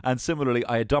exist. And similarly,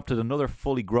 I adopted another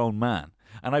fully grown man,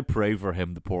 and I pray for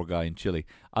him, the poor guy in Chile.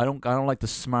 I don't like the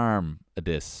smarm of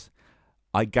this.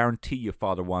 I guarantee you,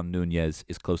 Father Juan Nunez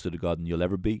is closer to God than you'll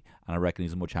ever be, and I reckon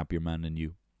he's a much happier man than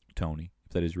you, Tony,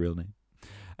 if that is your real name.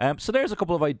 So there's a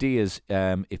couple of ideas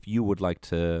if you would like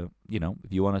to,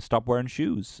 if you want to stop wearing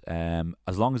shoes,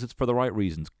 as long as it's for the right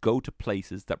reasons. Go to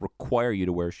places that require you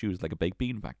to wear shoes, like a baked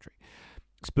bean factory.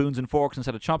 Spoons and forks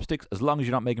instead of chopsticks, as long as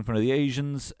you're not making fun of the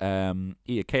Asians.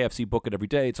 Eat a KFC bucket every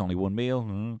day. It's only one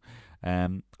meal.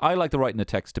 I like the writing a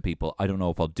text to people. I don't know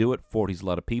if I'll do it. 40's a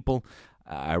lot of people.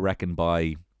 I reckon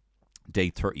by day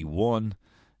 31,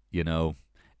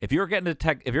 if you're getting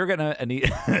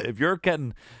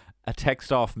a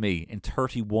text off me in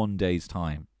 31 days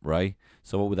time, right?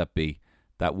 So what would that be?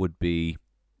 That would be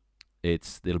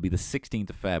it'll be the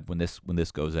 16th of Feb when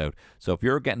this goes out. So if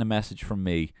you're getting a message from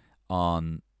me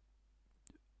on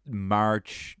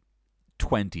March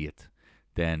 20th,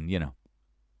 then,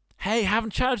 hey,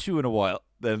 haven't chatted to you in a while,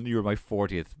 then you're my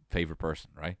 40th favorite person,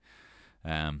 right?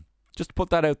 Just to put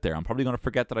that out there. I'm probably going to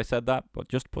forget that I said that, but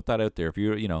just put that out there. If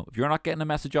you're not getting a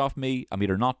message off me, I'm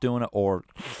either not doing it or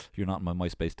you're not in my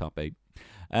MySpace top 8.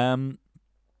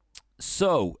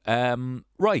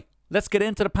 Right, let's get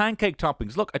into the pancake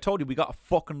toppings. Look, I told you we got a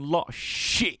fucking lot of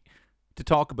shit to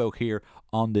talk about here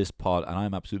on this pod, and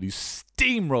I'm absolutely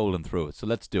steamrolling through it. So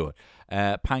let's do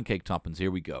it. Pancake toppings,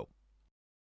 here we go.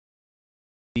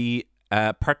 The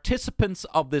participants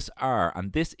of this are,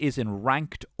 and this is in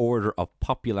ranked order of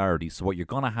popularity. So what you're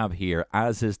going to have here,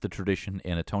 as is the tradition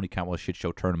in a Tony Cantwell shit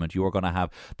show tournament, you are going to have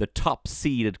the top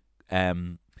seeded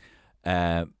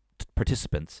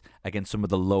participants against some of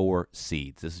the lower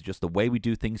seeds. This is just the way we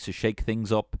do things to shake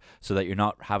things up so that you're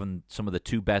not having some of the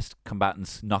two best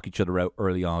combatants knock each other out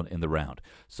early on in the round.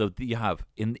 So you have,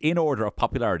 in order of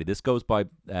popularity, this goes by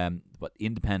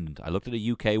independent. I looked at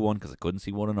a UK one because I couldn't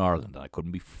see one in Ireland, and I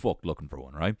couldn't be fucked looking for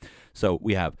one, right? So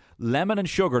we have lemon and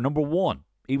sugar, number 1.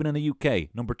 Even in the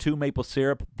UK, number 2, maple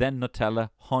syrup, then Nutella,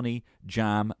 honey,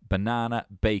 jam, banana,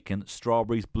 bacon,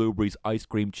 strawberries, blueberries, ice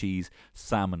cream cheese,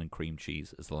 salmon and cream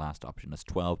cheese is the last option. There's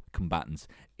 12 combatants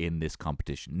in this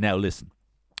competition. Now listen,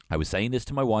 I was saying this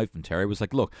to my wife, and Terry was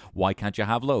like, look, why can't you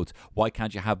have loads? Why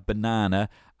can't you have banana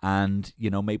and,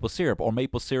 maple syrup, or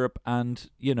maple syrup and,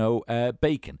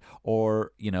 bacon,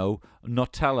 or,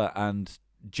 Nutella and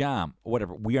jam or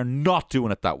whatever? We are not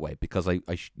doing it that way because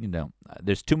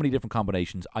there's too many different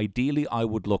combinations. Ideally, I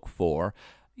would look for,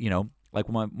 like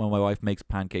when my wife makes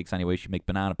pancakes anyway, she makes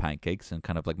banana pancakes and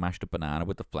kind of like mashed up banana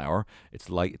with the flour. It's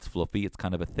light, it's fluffy, it's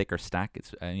kind of a thicker stack.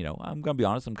 It's I'm gonna be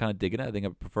honest, I'm kind of digging it. I think I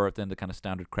prefer it than the kind of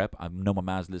standard crepe. I know my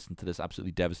ma's listening to this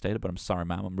absolutely devastated, but I'm sorry,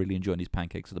 ma'am, I'm really enjoying these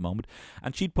pancakes at the moment.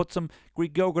 And she'd put some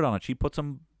Greek yogurt on it. She'd put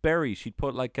some berries. She'd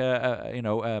put like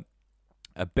a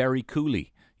berry coulis,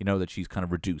 that she's kind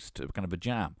of reduced to kind of a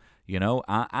jam,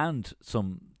 and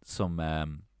some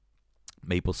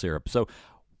maple syrup. So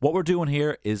what we're doing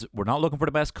here is we're not looking for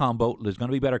the best combo. There's going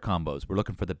to be better combos. We're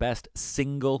looking for the best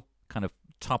single kind of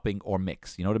topping or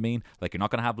mix. You know what I mean? Like, you're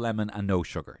not going to have lemon and no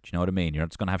sugar. Do you know what I mean? You're not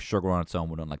just going to have sugar on its own.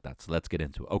 We're not like that. So let's get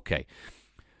into it. Okay.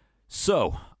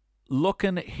 So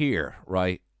looking here,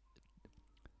 right,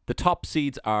 the top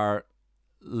seeds are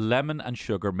lemon and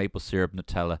sugar, maple syrup,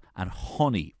 Nutella, and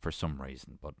honey for some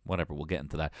reason. But whatever, we'll get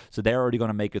into that. So they're already going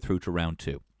to make it through to round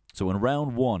 2. So in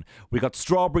round 1, we got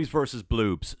strawberries versus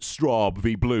bloobs. Straw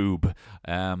v bloob.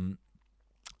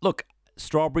 Look,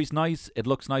 strawberries nice. It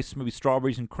looks nice. Maybe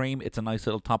strawberries and cream. It's a nice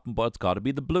little topping, but it's got to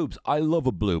be the bloobs. I love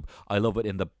a bloob. I love it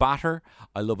in the batter.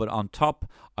 I love it on top.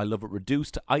 I love it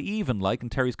reduced. I even like, and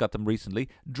Terry's got them recently,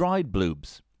 dried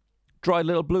bloobs. Dried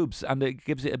little bloobs. And it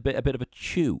gives it a bit of a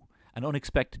chew. An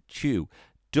unexpected chew.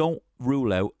 Don't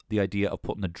rule out the idea of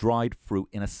putting a dried fruit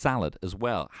in a salad as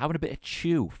well. Having a bit of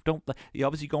chew. You're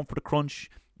obviously going for the crunch.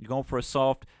 You're going for a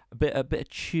soft, a bit of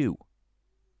chew.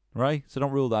 Right? So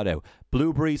don't rule that out.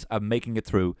 Blueberries are making it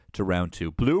through to round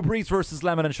 2. Blueberries versus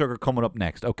lemon and sugar coming up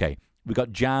next. Okay. We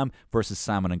got jam versus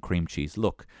salmon and cream cheese.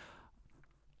 Look,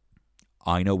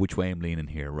 I know which way I'm leaning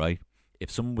here, right?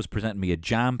 If someone was presenting me a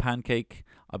jam pancake,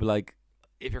 I'd be like,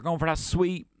 if you're going for that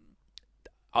sweet,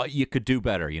 you could do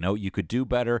better, You could do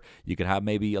better. You could have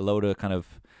maybe a load of kind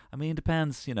of, it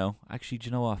depends, Actually, do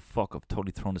you know what? Fuck, I've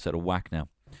totally thrown this out of whack now.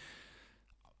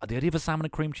 The idea of a salmon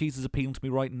and cream cheese is appealing to me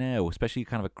right now, especially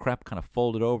kind of a crepe kind of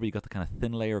folded over. You got the kind of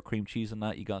thin layer of cream cheese in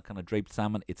that. You got kind of draped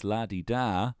salmon. It's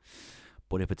la-di-da.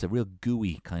 But if it's a real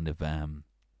gooey kind of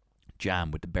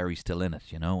jam with the berry still in it,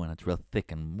 and it's real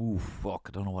thick and, fuck,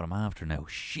 I don't know what I'm after now.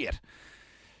 Shit.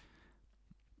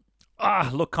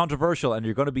 Look, controversial, and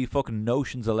you're going to be fucking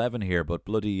Notions 11 here, but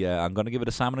bloody, I'm going to give it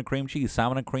a salmon and cream cheese.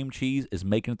 Salmon and cream cheese is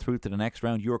making it through to the next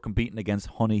round. You're competing against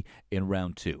honey in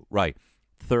round 2. Right.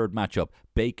 Third matchup,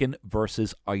 bacon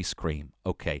versus ice cream.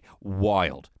 Okay,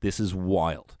 wild. This is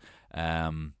wild.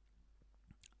 Ice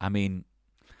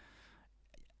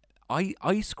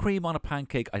cream on a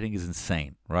pancake, I think, is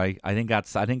insane, right? I think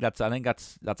that's a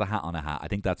hat on a hat. I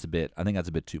think that's a bit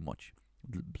too much.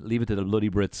 Leave it to the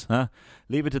bloody Brits, huh?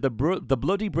 Leave it to the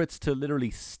bloody Brits to literally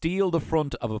steal the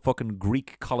front of a fucking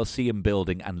Greek Colosseum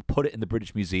building and put it in the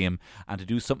British Museum, and to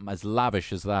do something as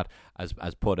lavish as that, as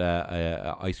put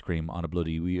ice cream on a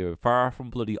bloody. We are far from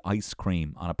bloody ice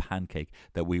cream on a pancake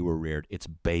that we were reared. It's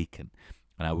bacon.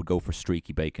 And I would go for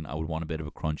streaky bacon. I would want a bit of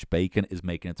a crunch. Bacon is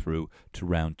making it through to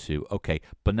round 2. Okay,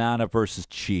 banana versus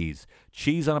cheese.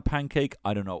 Cheese on a pancake,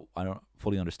 I don't know. I don't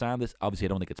fully understand this. Obviously, I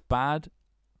don't think it's bad.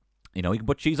 You can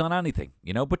put cheese on anything,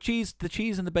 but the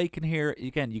cheese and the bacon here,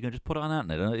 again, you can just put it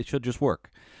on anything. It should just work.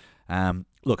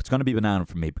 Look, it's going to be banana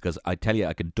for me because I tell you,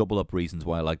 I can double up reasons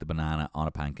why I like the banana on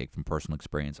a pancake from personal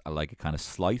experience. I like it kind of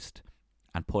sliced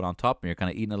and put on top, and you're kind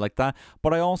of eating it like that.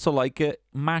 But I also like it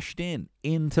mashed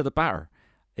into the batter.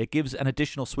 It gives an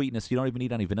additional sweetness. You don't even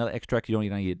need any vanilla extract. You don't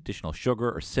need any additional sugar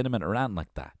or cinnamon or anything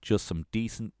like that. Just some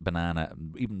decent banana,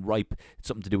 even ripe. It's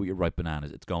something to do with your ripe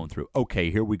bananas. It's going through. Okay,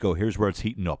 here we go. Here's where it's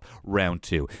heating up. Round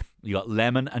 2. You got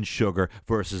lemon and sugar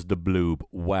versus the bloob.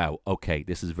 Wow. Okay,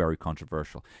 this is very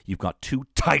controversial. You've got 2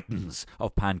 titans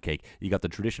of pancake. You got the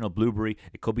traditional blueberry.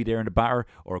 It could be there in the batter,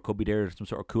 or it could be there some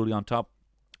sort of coulis on top.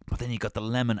 But then you got the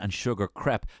lemon and sugar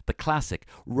crepe, the classic,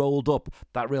 rolled up,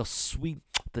 that real sweet,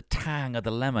 the tang of the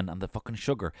lemon and the fucking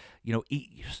sugar. You know,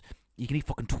 you can eat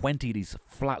fucking 20 of these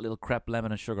flat little crepe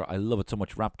lemon and sugar. I love it so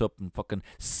much, wrapped up and fucking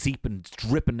seeping,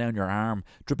 dripping down your arm,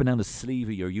 dripping down the sleeve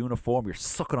of your uniform. You're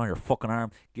sucking on your fucking arm.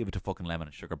 Give it to fucking lemon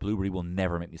and sugar. Blueberry will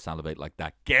never make me salivate like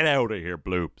that. Get out of here,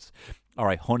 bloobs. All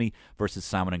right, honey versus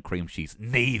salmon and cream cheese.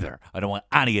 Neither. I don't want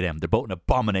any of them. They're both an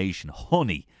abomination.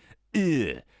 Honey.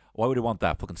 Ugh. Why would I want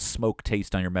that fucking smoke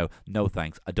taste on your mouth? No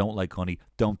thanks. I don't like honey.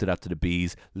 Don't do that to the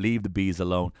bees. Leave the bees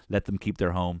alone. Let them keep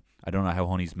their home. I don't know how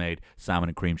honey's made. Salmon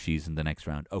and cream cheese in the next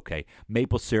round. Okay.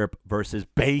 Maple syrup versus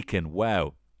bacon.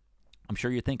 Wow. I'm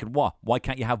sure you're thinking, what? Why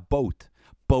can't you have both?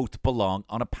 Both belong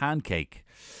on a pancake.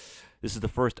 This is the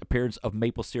first appearance of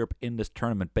maple syrup in this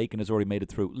tournament. Bacon has already made it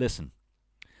through. Listen.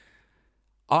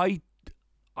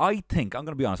 I think, I'm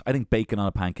going to be honest, I think bacon on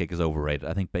a pancake is overrated.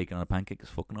 I think bacon on a pancake is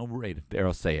fucking overrated. There,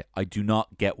 I'll say it. I do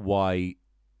not get why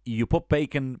you put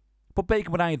bacon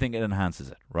with anything, it enhances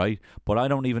it, right? But I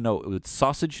don't even know, would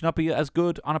sausage not be as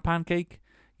good on a pancake?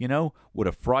 You know? Would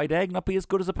a fried egg not be as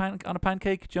good as on a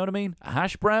pancake? Do you know what I mean? A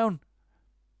hash brown?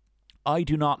 I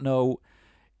do not know.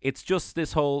 It's just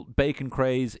this whole bacon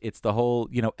craze. It's the whole,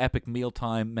 epic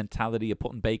mealtime mentality of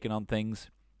putting bacon on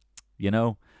things,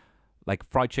 like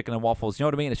fried chicken and waffles. You know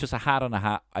what I mean? It's just a hat on a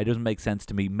hat. It doesn't make sense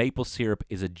to me. Maple syrup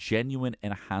is a genuine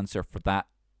enhancer for that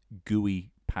gooey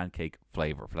pancake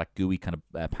flavor, for that gooey kind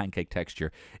of pancake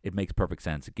texture. It makes perfect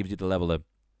sense. It gives you the level of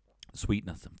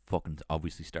sweetness. I'm fucking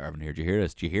obviously starving here. Do you hear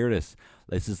this?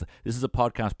 This is a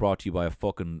podcast brought to you by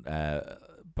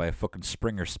a fucking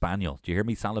Springer Spaniel. Do you hear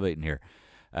me salivating here?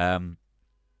 I'm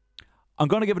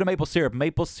going to give it a maple syrup.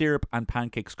 Maple syrup and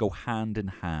pancakes go hand in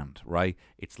hand, right?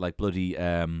 It's like bloody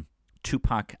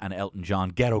Tupac and Elton John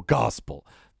ghetto gospel.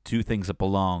 2 things that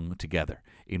belong together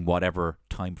in whatever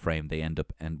time frame they end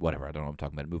up, and whatever. I don't know what I'm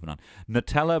talking about. Moving on.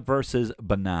 Nutella versus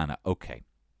banana. Okay.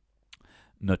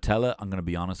 Nutella, I'm going to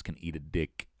be honest, can eat a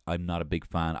dick. I'm not a big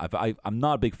fan. I'm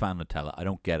not a big fan of Nutella. I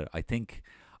don't get it. I think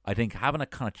having a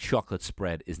kind of chocolate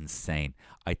spread is insane.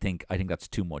 I think that's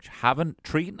too much.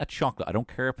 Treating a chocolate, I don't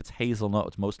care if it's hazelnut,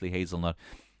 it's mostly hazelnut.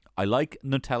 I like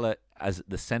Nutella as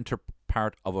the center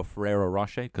part of a Ferrero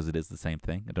Rocher because it is the same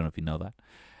thing. I don't know if you know that.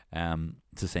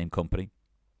 It's the same company.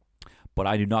 But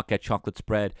I do not get chocolate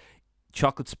spread.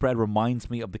 Chocolate spread reminds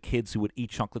me of the kids who would eat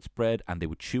chocolate spread and they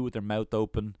would chew with their mouth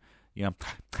open.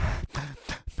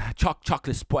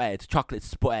 Chocolate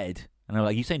spread. And I'm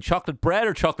like, you saying chocolate bread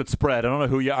or chocolate spread? I don't know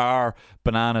who you are.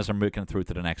 Bananas are making it through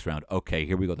to the next round. Okay,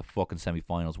 here we go. The fucking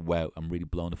semi-finals. Wow, I'm really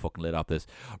blowing the fucking lid off this.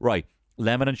 Right,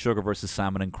 lemon and sugar versus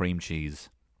salmon and cream cheese.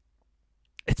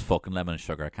 It's fucking lemon and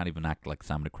sugar. I can't even act like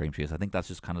salmon and cream cheese. I think that's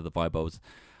just kind of the vibe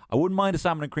I wouldn't mind a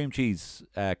salmon and cream cheese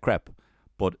crepe.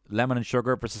 But lemon and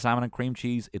sugar versus salmon and cream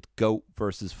cheese, it's goat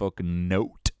versus fucking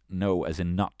note. No, as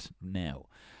in not now.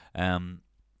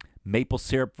 Maple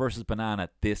syrup versus banana.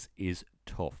 This is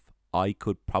tough. I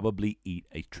could probably eat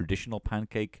a traditional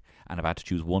pancake, and if I had to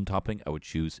choose one topping, I would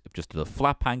choose, if just a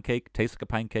flat pancake, tastes like a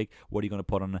pancake, what are you going to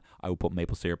put on it? I would put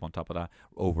maple syrup on top of that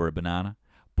over a banana.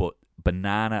 But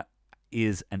banana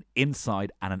is an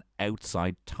inside and an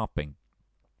outside topping.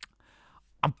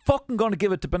 I'm fucking going to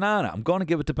give it to banana. I'm going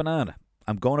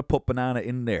to put banana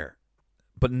in there.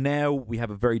 But now we have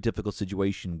a very difficult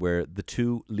situation where the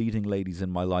 2 leading ladies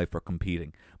in my life are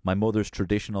competing. My mother's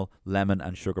traditional lemon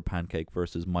and sugar pancake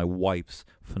versus my wife's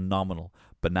phenomenal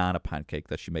banana pancake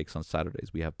that she makes on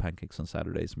Saturdays. We have pancakes on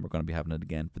Saturdays, and we're going to be having it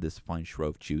again for this fine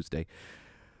Shrove Tuesday.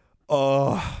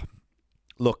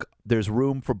 Look, there's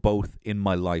room for both in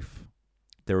my life.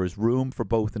 There is room for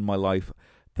both in my life.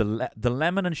 The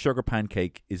lemon and sugar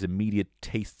pancake is immediate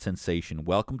taste sensation.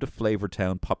 Welcome to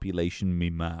Flavortown population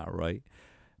mima, right?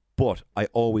 But I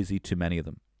always eat too many of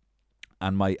them.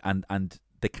 And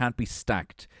they can't be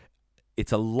stacked.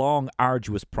 It's a long,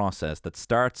 arduous process that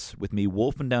starts with me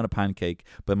wolfing down a pancake,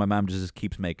 but my mom just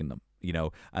keeps making them,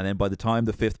 and then by the time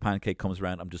the 5th pancake comes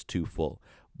around, I'm just too full.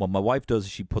 What my wife does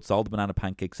is she puts all the banana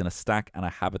pancakes in a stack, and I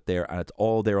have it there, and it's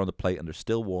all there on the plate, and they're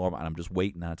still warm, and I'm just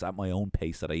waiting, and it's at my own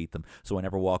pace that I eat them, so I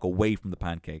never walk away from the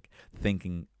pancake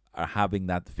thinking or having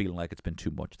that feeling like it's been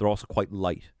too much. They're also quite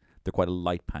light. They're quite a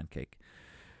light pancake.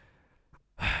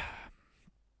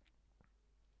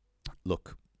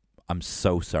 Look, I'm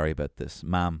so sorry about this.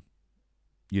 Ma'am,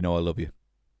 you know I love you,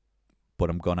 but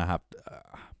I'm going to have to...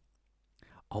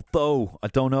 although, I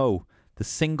don't know, the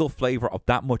single flavour of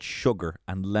that much sugar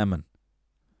and lemon.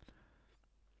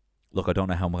 Look, I don't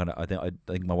know how I'm going to... I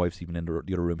think my wife's even in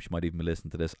the other room. She might even be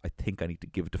listening to this. I think I need to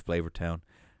give it to Flavour Town,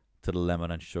 to the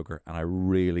lemon and sugar. And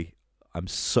I'm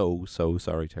so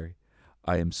sorry, Terry.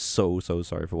 I am so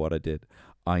sorry for what I did.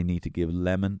 I need to give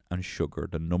lemon and sugar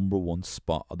the number one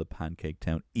spot of the Pancake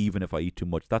Town, even if I eat too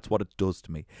much. That's what it does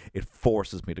to me. It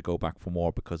forces me to go back for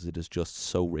more because it is just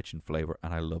so rich in flavour,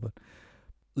 and I love it.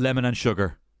 Lemon and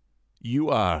sugar. You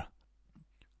are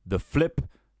the flop,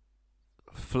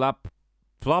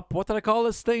 what did I call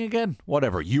this thing again?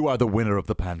 Whatever. You are the winner of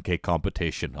the pancake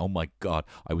competition. Oh my God.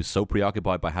 I was so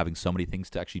preoccupied by having so many things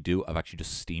to actually do. I've actually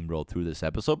just steamrolled through this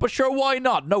episode. But sure, why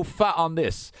not? No fat on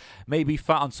this. Maybe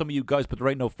fat on some of you guys, but there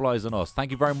ain't no flies on us.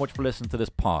 Thank you very much for listening to this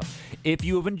pod. If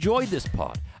you have enjoyed this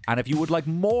pod, and if you would like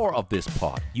more of this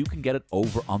pod, you can get it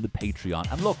over on the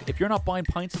Patreon. And look, if you're not buying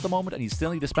pints at the moment and you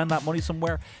still need to spend that money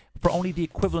somewhere, for only the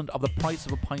equivalent of the price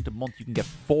of a pint a month, you can get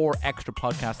 4 extra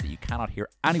podcasts that you cannot hear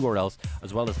anywhere else,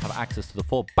 as well as have access to the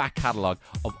full back catalogue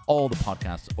of all the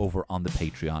podcasts over on the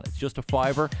Patreon. It's just a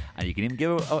 $5, and you can even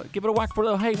give it a whack for a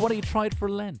little, hey, why don't you try it for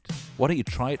Lent? Why don't you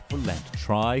try it for Lent?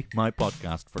 Try my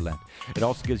podcast for Lent. It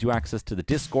also gives you access to the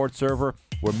Discord server,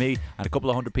 where me and a couple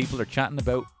of hundred people are chatting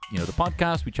about, the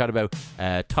podcast. We chat about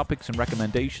topics and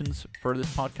recommendations for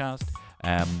this podcast.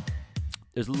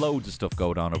 There's loads of stuff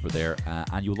going on over there,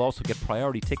 and you'll also get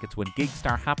priority tickets when gigs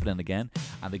start happening again,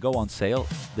 and they go on sale.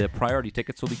 The priority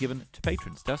tickets will be given to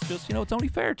patrons. That's just, it's only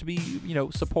fair to be,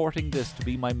 supporting this, to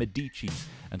be my Medicis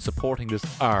and supporting this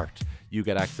art. You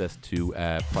get access to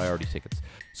priority tickets.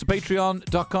 So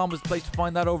patreon.com is the place to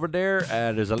find that over there.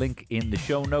 There's a link in the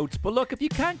show notes. But look, if you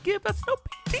can't give, that's no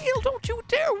big deal. Don't you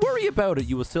dare worry about it.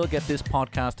 You will still get this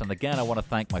podcast. And again, I want to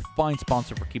thank my fine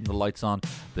sponsor for keeping the lights on,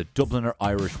 the Dubliner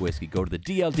Irish Whiskey. Go to the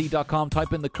DLD.com,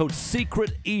 type in the code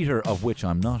Secret Eater, of which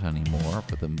I'm not anymore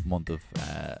for the month of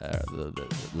the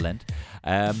Lent.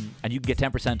 And you can get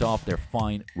 10% off their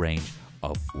fine range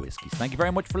of whiskeys. Thank you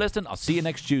very much for listening. I'll see you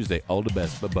next Tuesday. All the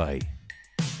best. Bye-bye.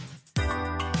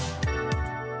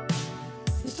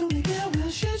 It's Tony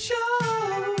Garrett Shit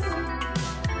Show.